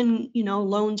van, then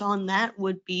loans on that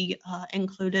would be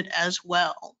included as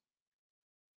well.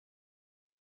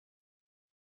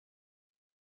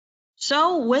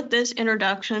 So with this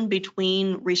introduction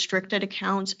between restricted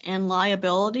accounts and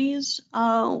liabilities,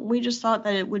 we just thought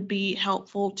that it would be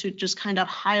helpful to just kind of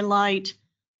highlight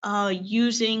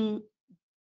using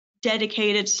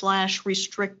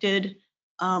dedicated/restricted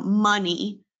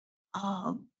money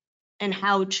and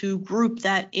how to group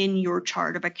that in your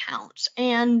chart of accounts.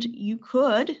 And you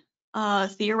could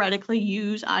theoretically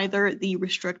use either the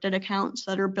restricted accounts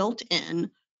that are built in,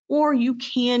 or you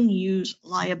can use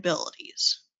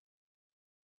liabilities.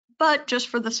 But just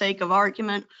for the sake of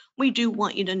argument, we do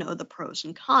want you to know the pros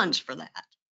and cons for that.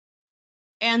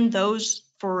 And those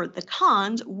for the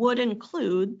cons would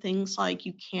include things like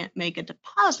you can't make a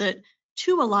deposit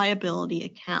to a liability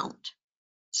account.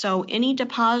 So any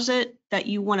deposit that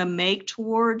you want to make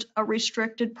towards a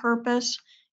restricted purpose,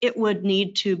 it would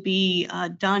need to be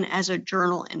done as a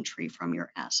journal entry from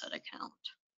your asset account.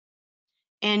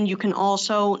 And you can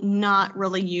also not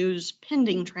really use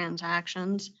pending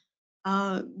transactions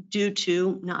due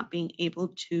to not being able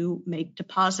to make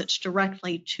deposits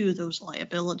directly to those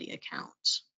liability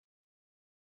accounts.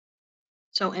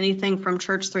 So anything from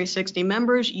Church360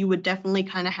 members, you would definitely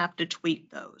kind of have to tweak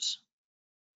those.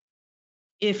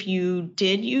 If you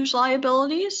did use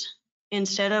liabilities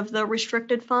instead of the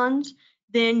restricted funds,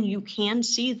 then you can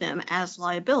see them as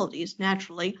liabilities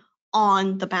naturally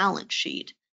on the balance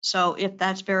sheet. So if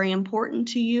that's very important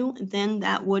to you, then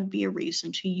that would be a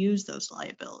reason to use those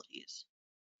liabilities.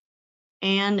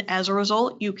 And as a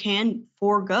result, you can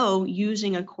forego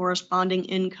using a corresponding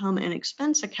income and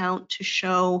expense account to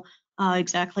show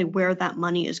exactly where that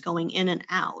money is going in and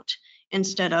out,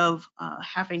 instead of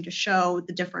having to show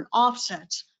the different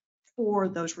offsets for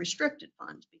those restricted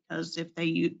funds. Because if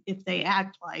they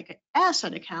act like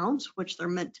asset accounts, which they're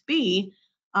meant to be,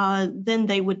 then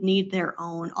they would need their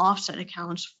own offset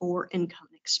accounts for income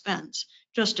and expense,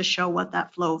 just to show what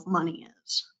that flow of money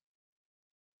is.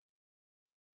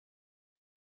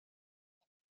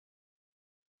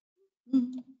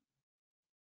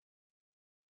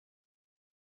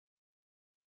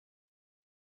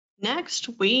 Next,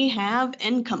 we have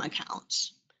income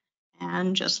accounts.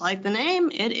 And just like the name,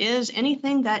 it is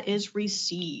anything that is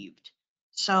received.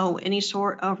 So any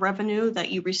sort of revenue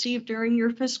that you receive during your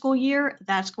fiscal year,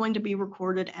 that's going to be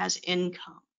recorded as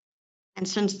income. And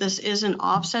since this is an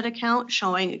offset account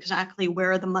showing exactly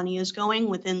where the money is going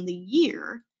within the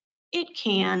year, it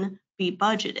can be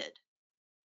budgeted.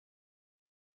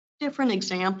 Different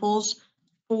examples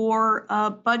for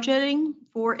budgeting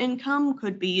for income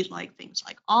could be like things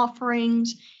like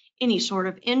offerings, any sort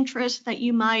of interest that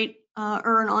you might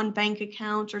earn on bank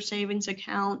accounts or savings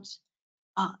accounts.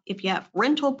 If you have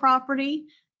rental property,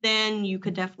 then you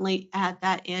could definitely add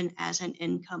that in as an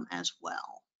income as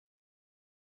well.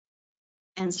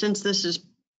 And since this is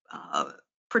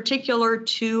particular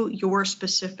to your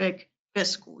specific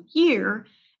fiscal year,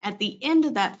 at the end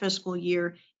of that fiscal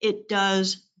year, it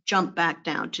does jump back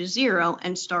down to zero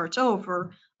and starts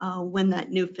over when that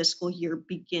new fiscal year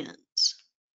begins.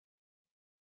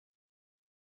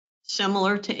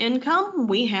 Similar to income,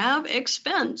 we have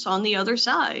expense on the other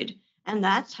side, and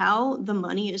that's how the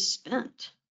money is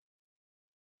spent.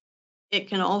 It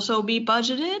can also be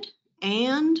budgeted,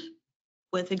 and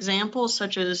with examples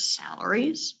such as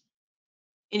salaries,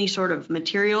 any sort of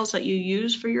materials that you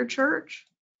use for your church,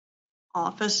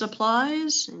 office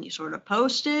supplies, any sort of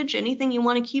postage, anything you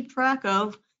want to keep track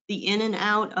of the in and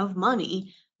out of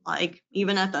money, like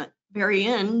even at the very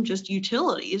end, just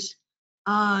utilities,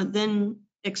 then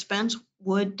expense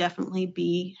would definitely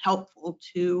be helpful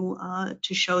to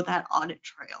show that audit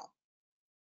trail.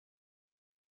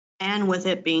 And with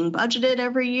it being budgeted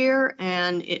every year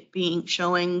and it being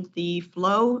showing the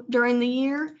flow during the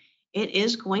year, it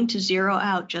is going to zero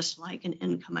out just like an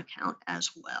income account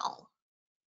as well.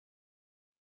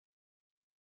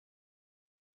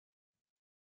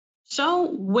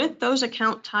 So with those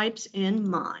account types in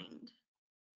mind,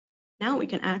 now we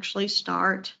can actually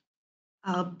start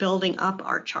building up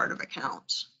our chart of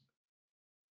accounts.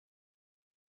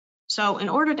 So in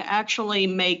order to actually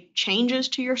make changes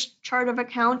to your chart of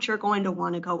accounts, you're going to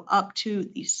want to go up to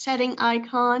the setting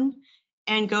icon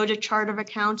and go to chart of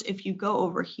accounts. If you go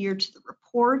over here to the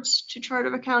reports to chart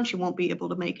of accounts, you won't be able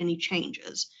to make any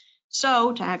changes.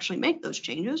 So to actually make those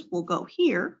changes, we'll go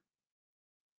here,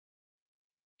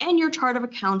 and your chart of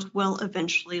accounts will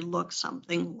eventually look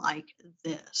something like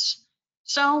this.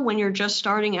 So when you're just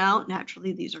starting out,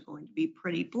 naturally these are going to be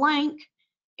pretty blank.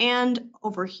 And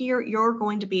over here, you're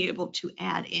going to be able to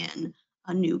add in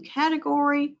a new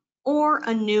category or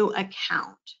a new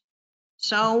account.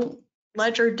 So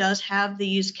Ledger does have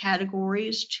these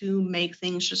categories to make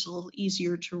things just a little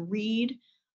easier to read.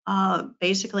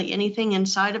 Basically anything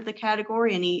inside of the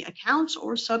category, any accounts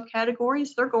or subcategories,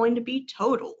 they're going to be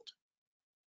totaled.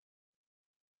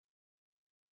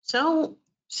 So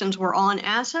since we're on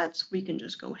assets, we can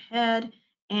just go ahead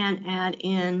and add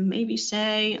in maybe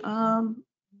say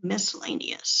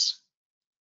miscellaneous.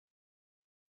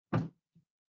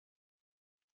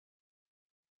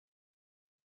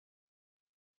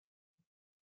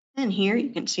 And here you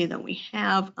can see that we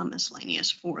have a miscellaneous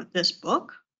for this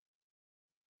book.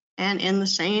 And in the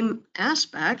same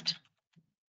aspect,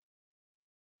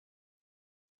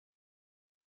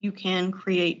 you can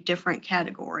create different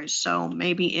categories. So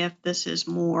maybe if this is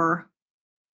more,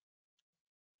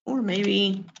 or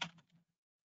maybe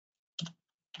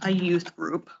a youth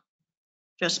group,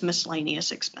 just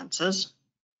miscellaneous expenses,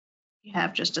 you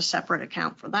have just a separate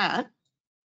account for that.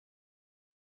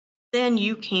 Then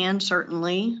you can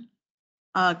certainly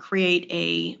create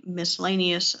a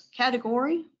miscellaneous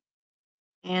category.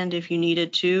 And if you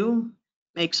needed to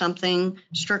make something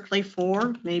strictly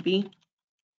for maybe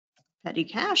petty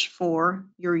cash for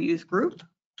your youth group,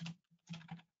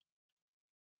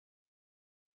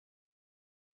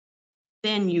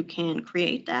 then you can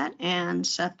create that and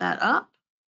set that up.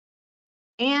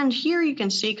 And here you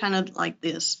can see kind of like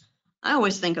this. I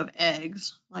always think of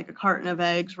eggs, like a carton of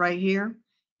eggs right here.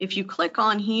 If you click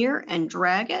on here and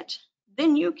drag it,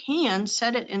 then you can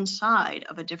set it inside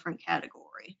of a different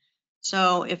category.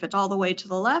 So if it's all the way to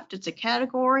the left, it's a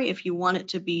category. If you want it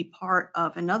to be part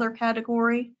of another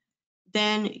category,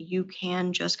 then you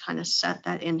can just kind of set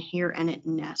that in here and it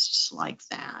nests like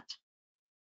that.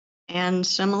 And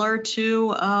similar to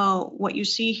what you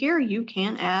see here, you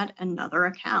can add another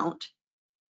account.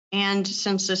 And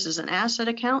since this is an asset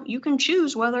account, you can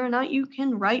choose whether or not you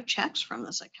can write checks from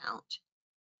this account.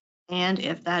 And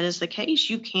if that is the case,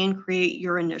 you can create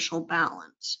your initial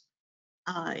balance.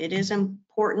 It is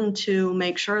important to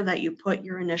make sure that you put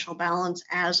your initial balance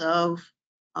as of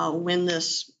when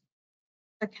this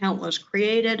account was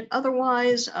created.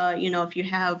 Otherwise, if you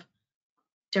have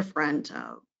different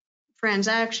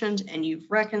transactions and you've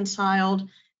reconciled,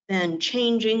 then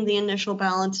changing the initial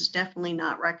balance is definitely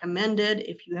not recommended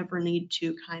if you ever need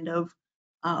to kind of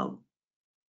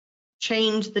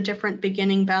change the different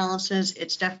beginning balances,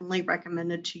 it's definitely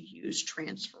recommended to use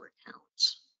transfer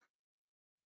accounts.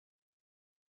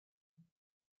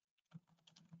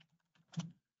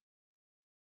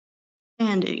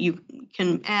 And you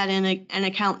can add in an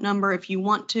account number if you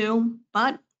want to,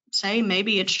 but say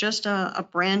maybe it's just a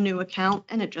brand new account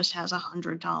and it just has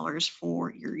 $100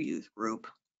 for your youth group.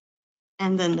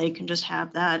 And then they can just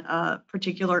have that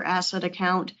particular asset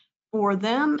account for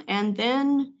them. And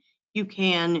then you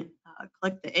can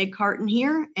click the egg carton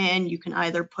here, and you can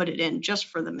either put it in just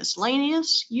for the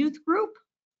miscellaneous youth group.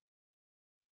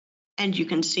 And you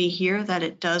can see here that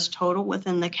it does total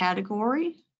within the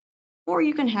category, or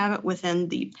you can have it within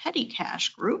the petty cash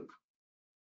group.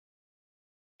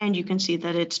 And you can see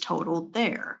that it's totaled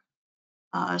there.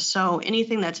 So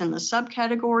anything that's in the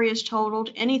subcategory is totaled.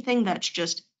 Anything that's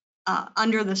just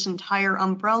under this entire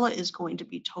umbrella is going to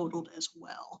be totaled as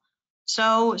well.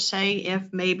 So say if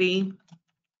maybe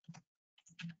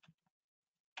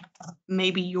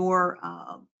your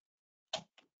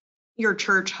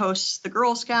church hosts the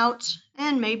Girl Scouts,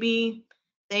 and maybe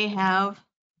they have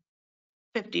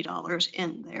 $50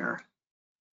 in their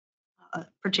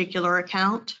particular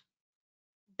account,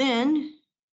 then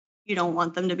you don't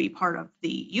want them to be part of the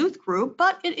youth group,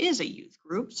 but it is a youth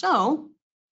group, so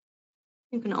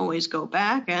you can always go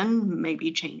back and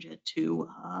maybe change it to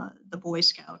the Boy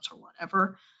Scouts or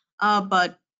whatever.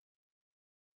 But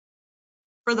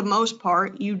for the most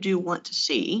part, you do want to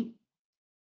see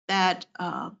that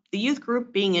the youth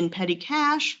group being in petty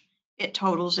cash, it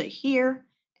totals it here.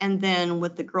 And then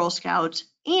with the Girl Scouts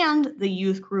and the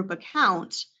youth group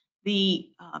accounts, the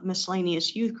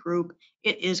miscellaneous youth group,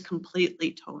 it is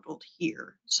completely totaled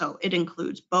here. So it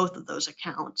includes both of those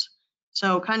accounts.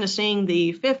 So kind of seeing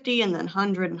the 50 and then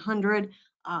 100 and 100,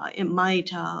 it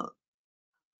might kind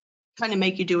of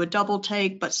make you do a double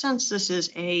take, but since this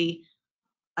is a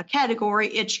category,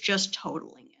 it's just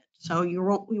totaling it. So you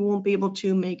won't be able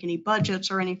to make any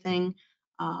budgets or anything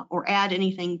or add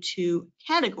anything to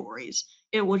categories.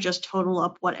 It will just total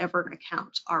up whatever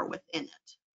accounts are within it.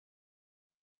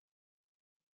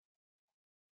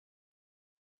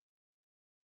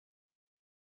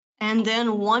 And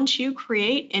then once you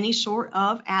create any sort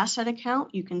of asset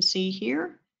account, you can see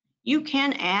here, you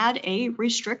can add a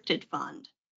restricted fund.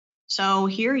 So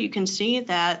here you can see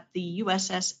that the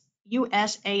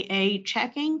USAA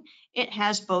checking, it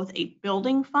has both a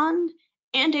building fund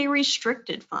and a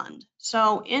restricted fund.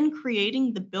 So in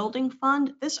creating the building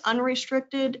fund, this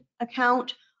unrestricted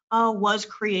account was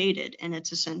created, and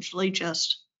it's essentially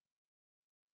just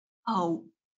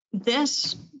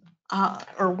this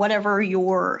or whatever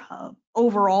your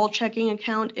overall checking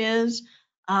account is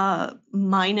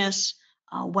minus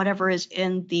whatever is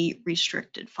in the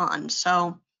restricted fund.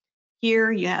 So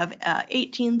here you have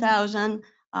 18,000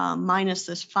 minus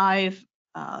this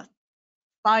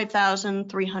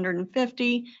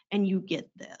 5,350, and you get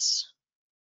this.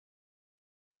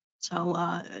 So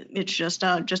it's just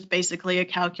basically a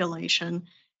calculation.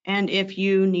 And if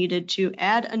you needed to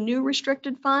add a new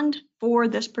restricted fund for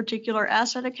this particular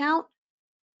asset account,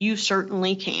 you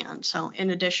certainly can. So in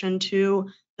addition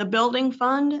to the building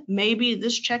fund, maybe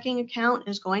this checking account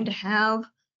is going to have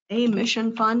a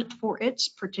mission fund for its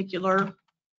particular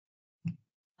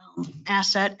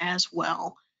asset as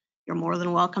well. You're more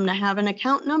than welcome to have an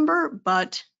account number,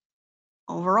 but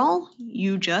overall,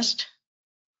 you just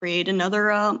create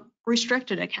another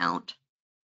restricted account.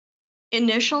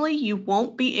 Initially, you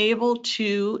won't be able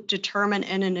to determine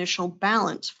an initial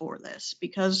balance for this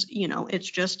because, it's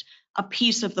just a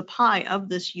piece of the pie of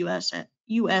this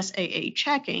USAA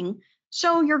checking.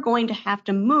 So you're going to have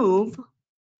to move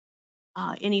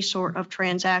any sort of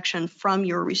transaction from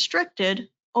your restricted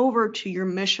over to your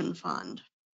mission fund.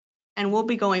 And we'll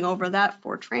be going over that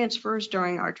for transfers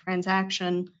during our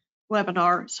transaction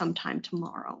webinar sometime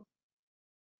tomorrow.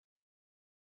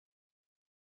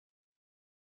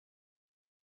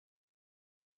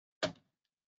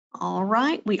 All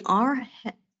right, we are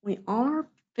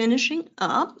finishing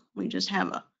up. We just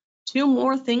have two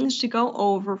more things to go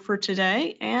over for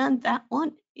today, and that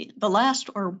one,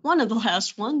 one of the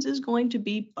last ones, is going to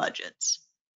be budgets.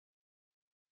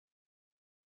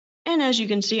 And as you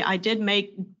can see, I did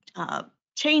make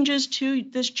changes to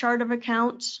this chart of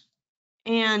accounts.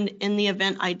 And in the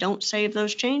event I don't save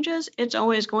those changes, it's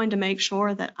always going to make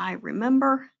sure that I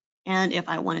remember. And if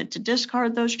I wanted to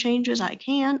discard those changes, I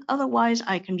can. Otherwise,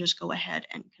 I can just go ahead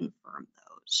and confirm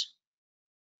those.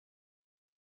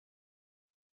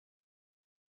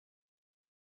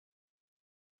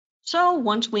 So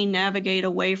once we navigate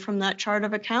away from that chart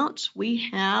of accounts,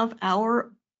 we have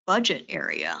our budget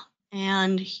area.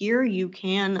 And here you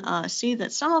can see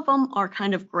that some of them are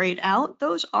kind of grayed out.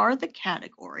 Those are the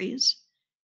categories.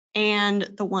 And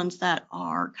the ones that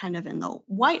are kind of in the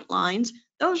white lines,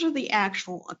 those are the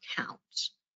actual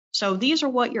accounts. So these are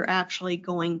what you're actually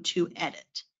going to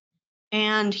edit.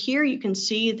 And here you can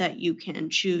see that you can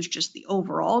choose just the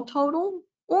overall total,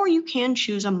 or you can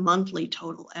choose a monthly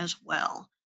total as well.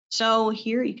 So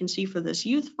here you can see for this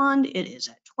youth fund, it is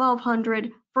at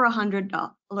 $1,200 for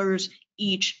 $100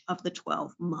 each of the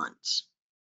 12 months.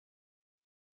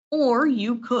 Or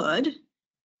you could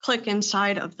click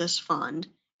inside of this fund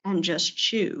and just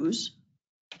choose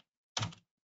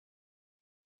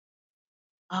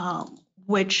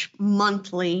which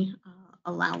monthly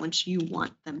allowance you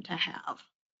want them to have.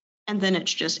 And then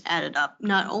it's just added up,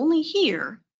 not only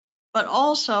here, but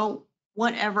also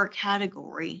whatever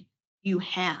category you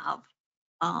have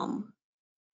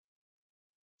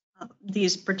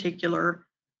these particular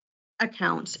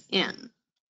accounts in.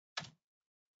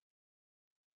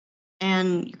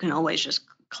 And you can always just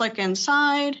click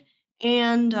inside,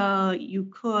 and you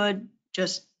could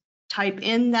just type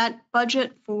in that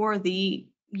budget for the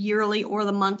yearly or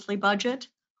the monthly budget,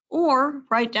 or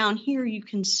right down here you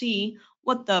can see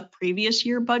what the previous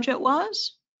year budget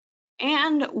was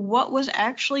and what was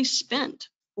actually spent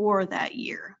for that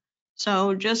year.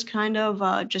 So just kind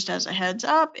of just as a heads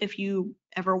up, if you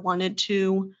ever wanted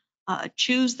to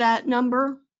choose that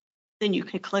number, then you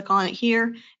can click on it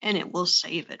here and it will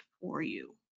save it for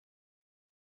you.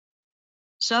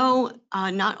 So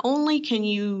not only can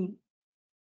you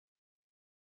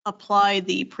apply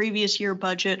the previous year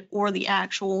budget or the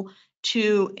actual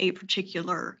to a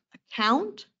particular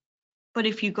account, but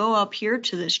if you go up here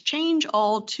to this change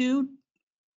all to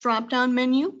drop-down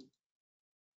menu,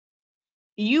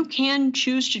 you can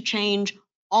choose to change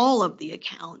all of the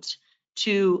accounts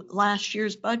to last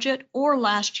year's budget or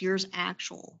last year's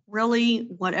actual. Really,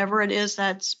 whatever it is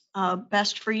that's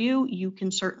best for you, you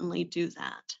can certainly do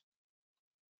that.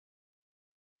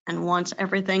 And once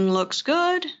everything looks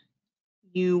good,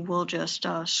 you will just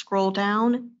scroll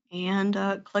down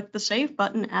and click the Save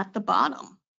button at the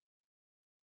bottom.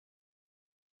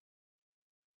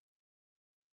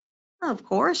 Of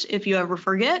course, if you ever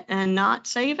forget and not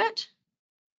save it,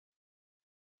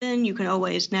 then you can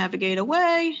always navigate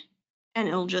away and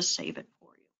it'll just save it for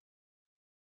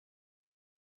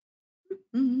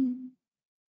you.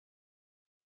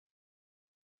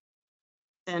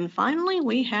 Then finally,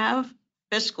 we have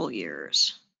fiscal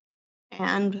years.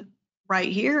 And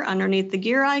right here underneath the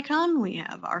gear icon, we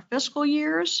have our fiscal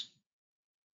years.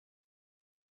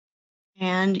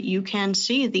 And you can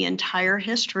see the entire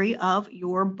history of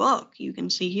your book. You can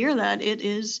see here that it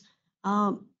is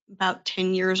about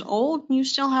 10 years old. You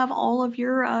still have all of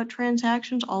your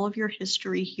transactions, all of your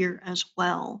history here as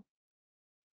well.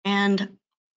 And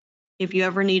if you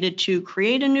ever needed to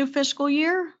create a new fiscal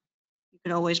year, you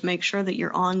could always make sure that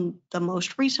you're on the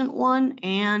most recent one,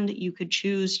 and you could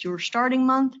choose your starting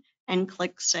month and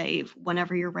click Save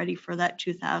whenever you're ready for that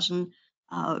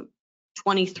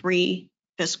 2023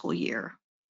 fiscal year.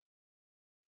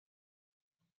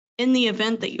 In the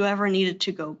event that you ever needed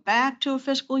to go back to a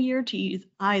fiscal year to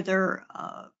either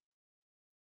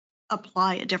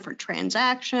apply a different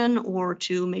transaction or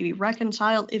to maybe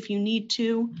reconcile if you need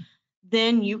to,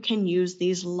 then you can use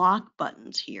these lock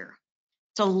buttons here.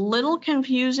 It's a little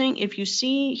confusing. If you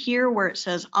see here where it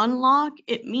says unlock,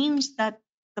 it means that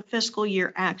the fiscal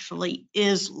year actually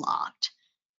is locked.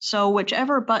 So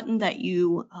whichever button that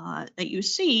you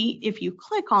see, if you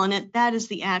click on it, that is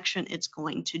the action it's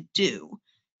going to do.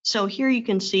 So here you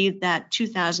can see that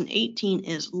 2018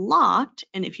 is locked,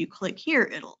 and if you click here,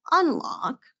 it'll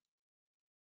unlock.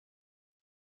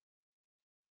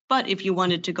 But if you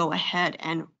wanted to go ahead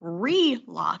and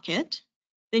relock it,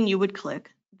 then you would click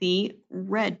the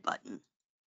red button.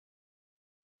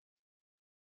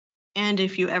 And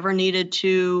if you ever needed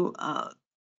to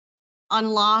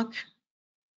unlock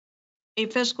a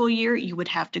fiscal year, you would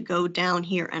have to go down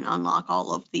here and unlock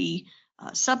all of the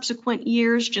subsequent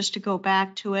years just to go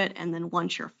back to it. And then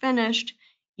once you're finished,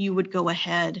 you would go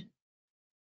ahead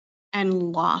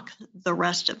and lock the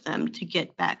rest of them to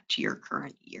get back to your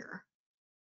current year.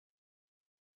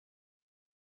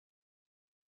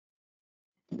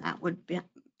 And that would be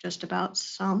just about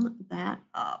sum that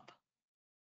up.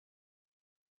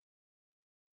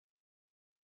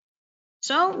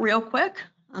 So real quick,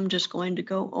 I'm just going to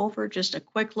go over just a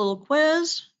quick little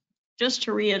quiz just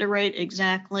to reiterate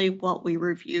exactly what we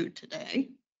reviewed today.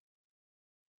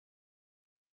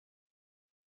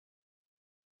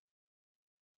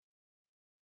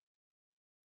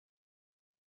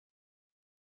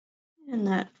 And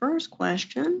that first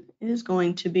question is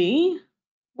going to be,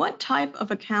 What type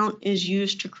of account is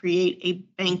used to create a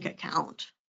bank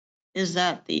account? Is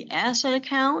that the asset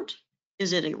account?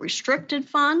 Is it a restricted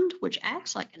fund, which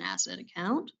acts like an asset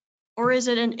account? Or is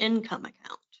it an income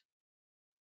account?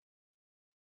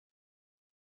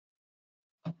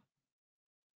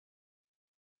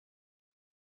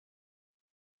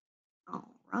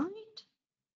 All right.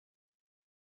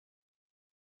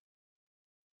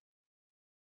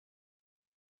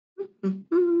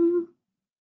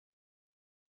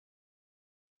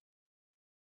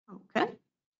 Okay,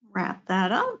 wrap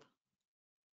that up.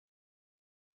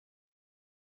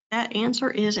 That answer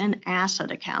is an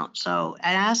asset account. So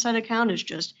an asset account is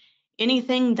just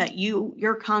anything that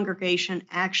your congregation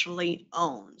actually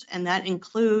owns, and that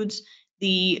includes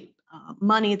the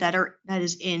money that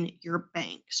is in your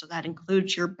bank. So that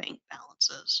includes your bank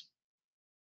balances.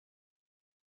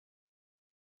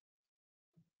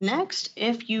 Next,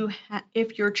 if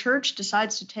your church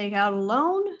decides to take out a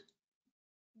loan,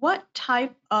 what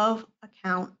type of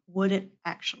account would it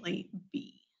actually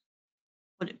be?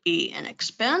 Would it be an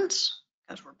expense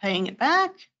because we're paying it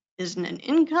back? Is it an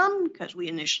income because we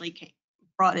initially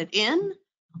brought it in?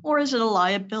 Or is it a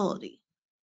liability?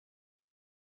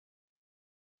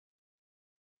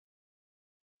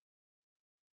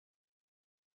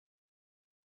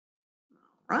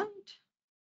 All right.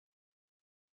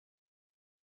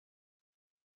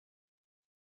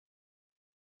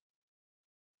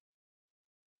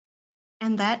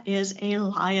 And that is a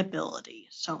liability.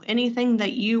 So anything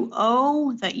that you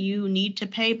owe that you need to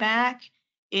pay back,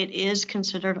 it is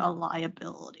considered a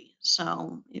liability.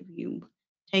 So if you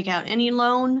take out any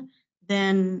loan,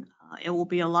 then it will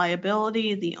be a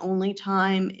liability. The only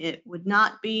time it would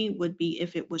not be would be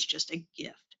if it was just a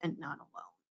gift and not a loan.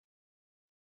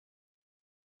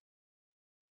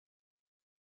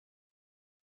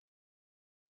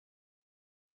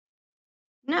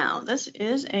 Now, this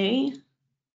is a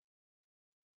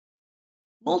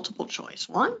multiple choice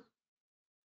one.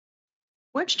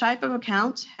 Which type of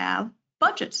accounts have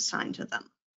budgets assigned to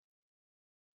them?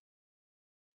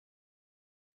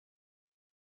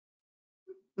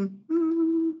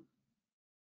 Mhm.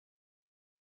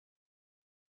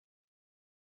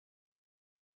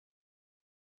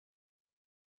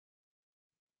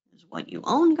 Is what you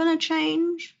own going to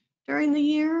change during the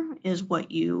year? Is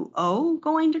what you owe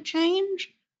going to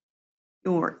change?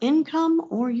 Your income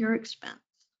or your expense?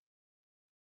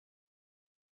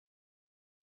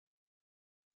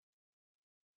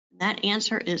 That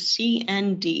answer is C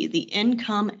and D, the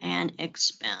income and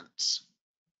expense.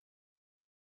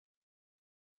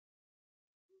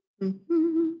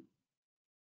 Mhm.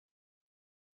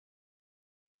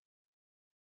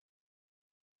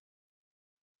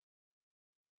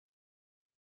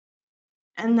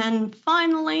 And then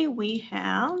finally, we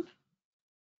have,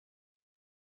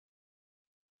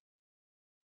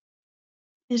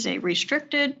 is a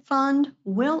restricted fund,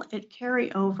 will it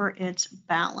carry over its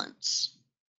balance?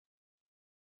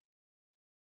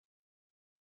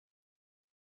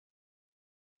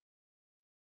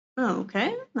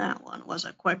 Okay, that one was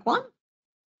a quick one.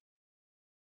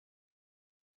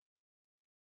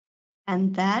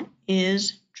 And that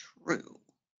is true.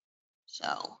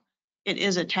 So it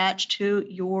is attached to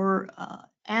your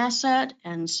asset,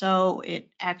 and so it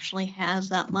actually has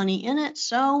that money in it.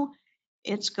 So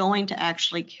it's going to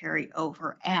actually carry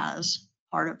over as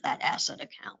part of that asset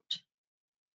account.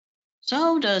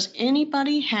 So does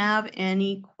anybody have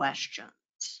any questions?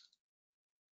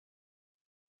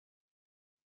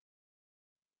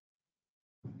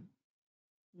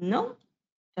 Nope,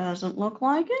 doesn't look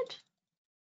like it.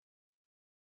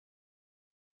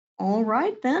 All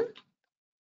right then.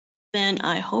 Then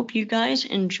I hope you guys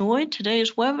enjoyed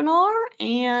today's webinar.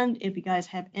 And if you guys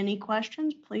have any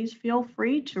questions, please feel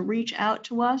free to reach out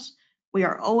to us. We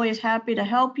are always happy to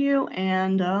help you,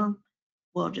 and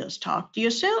we'll just talk to you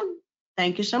soon.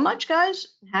 Thank you so much, guys.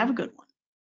 Have a good one.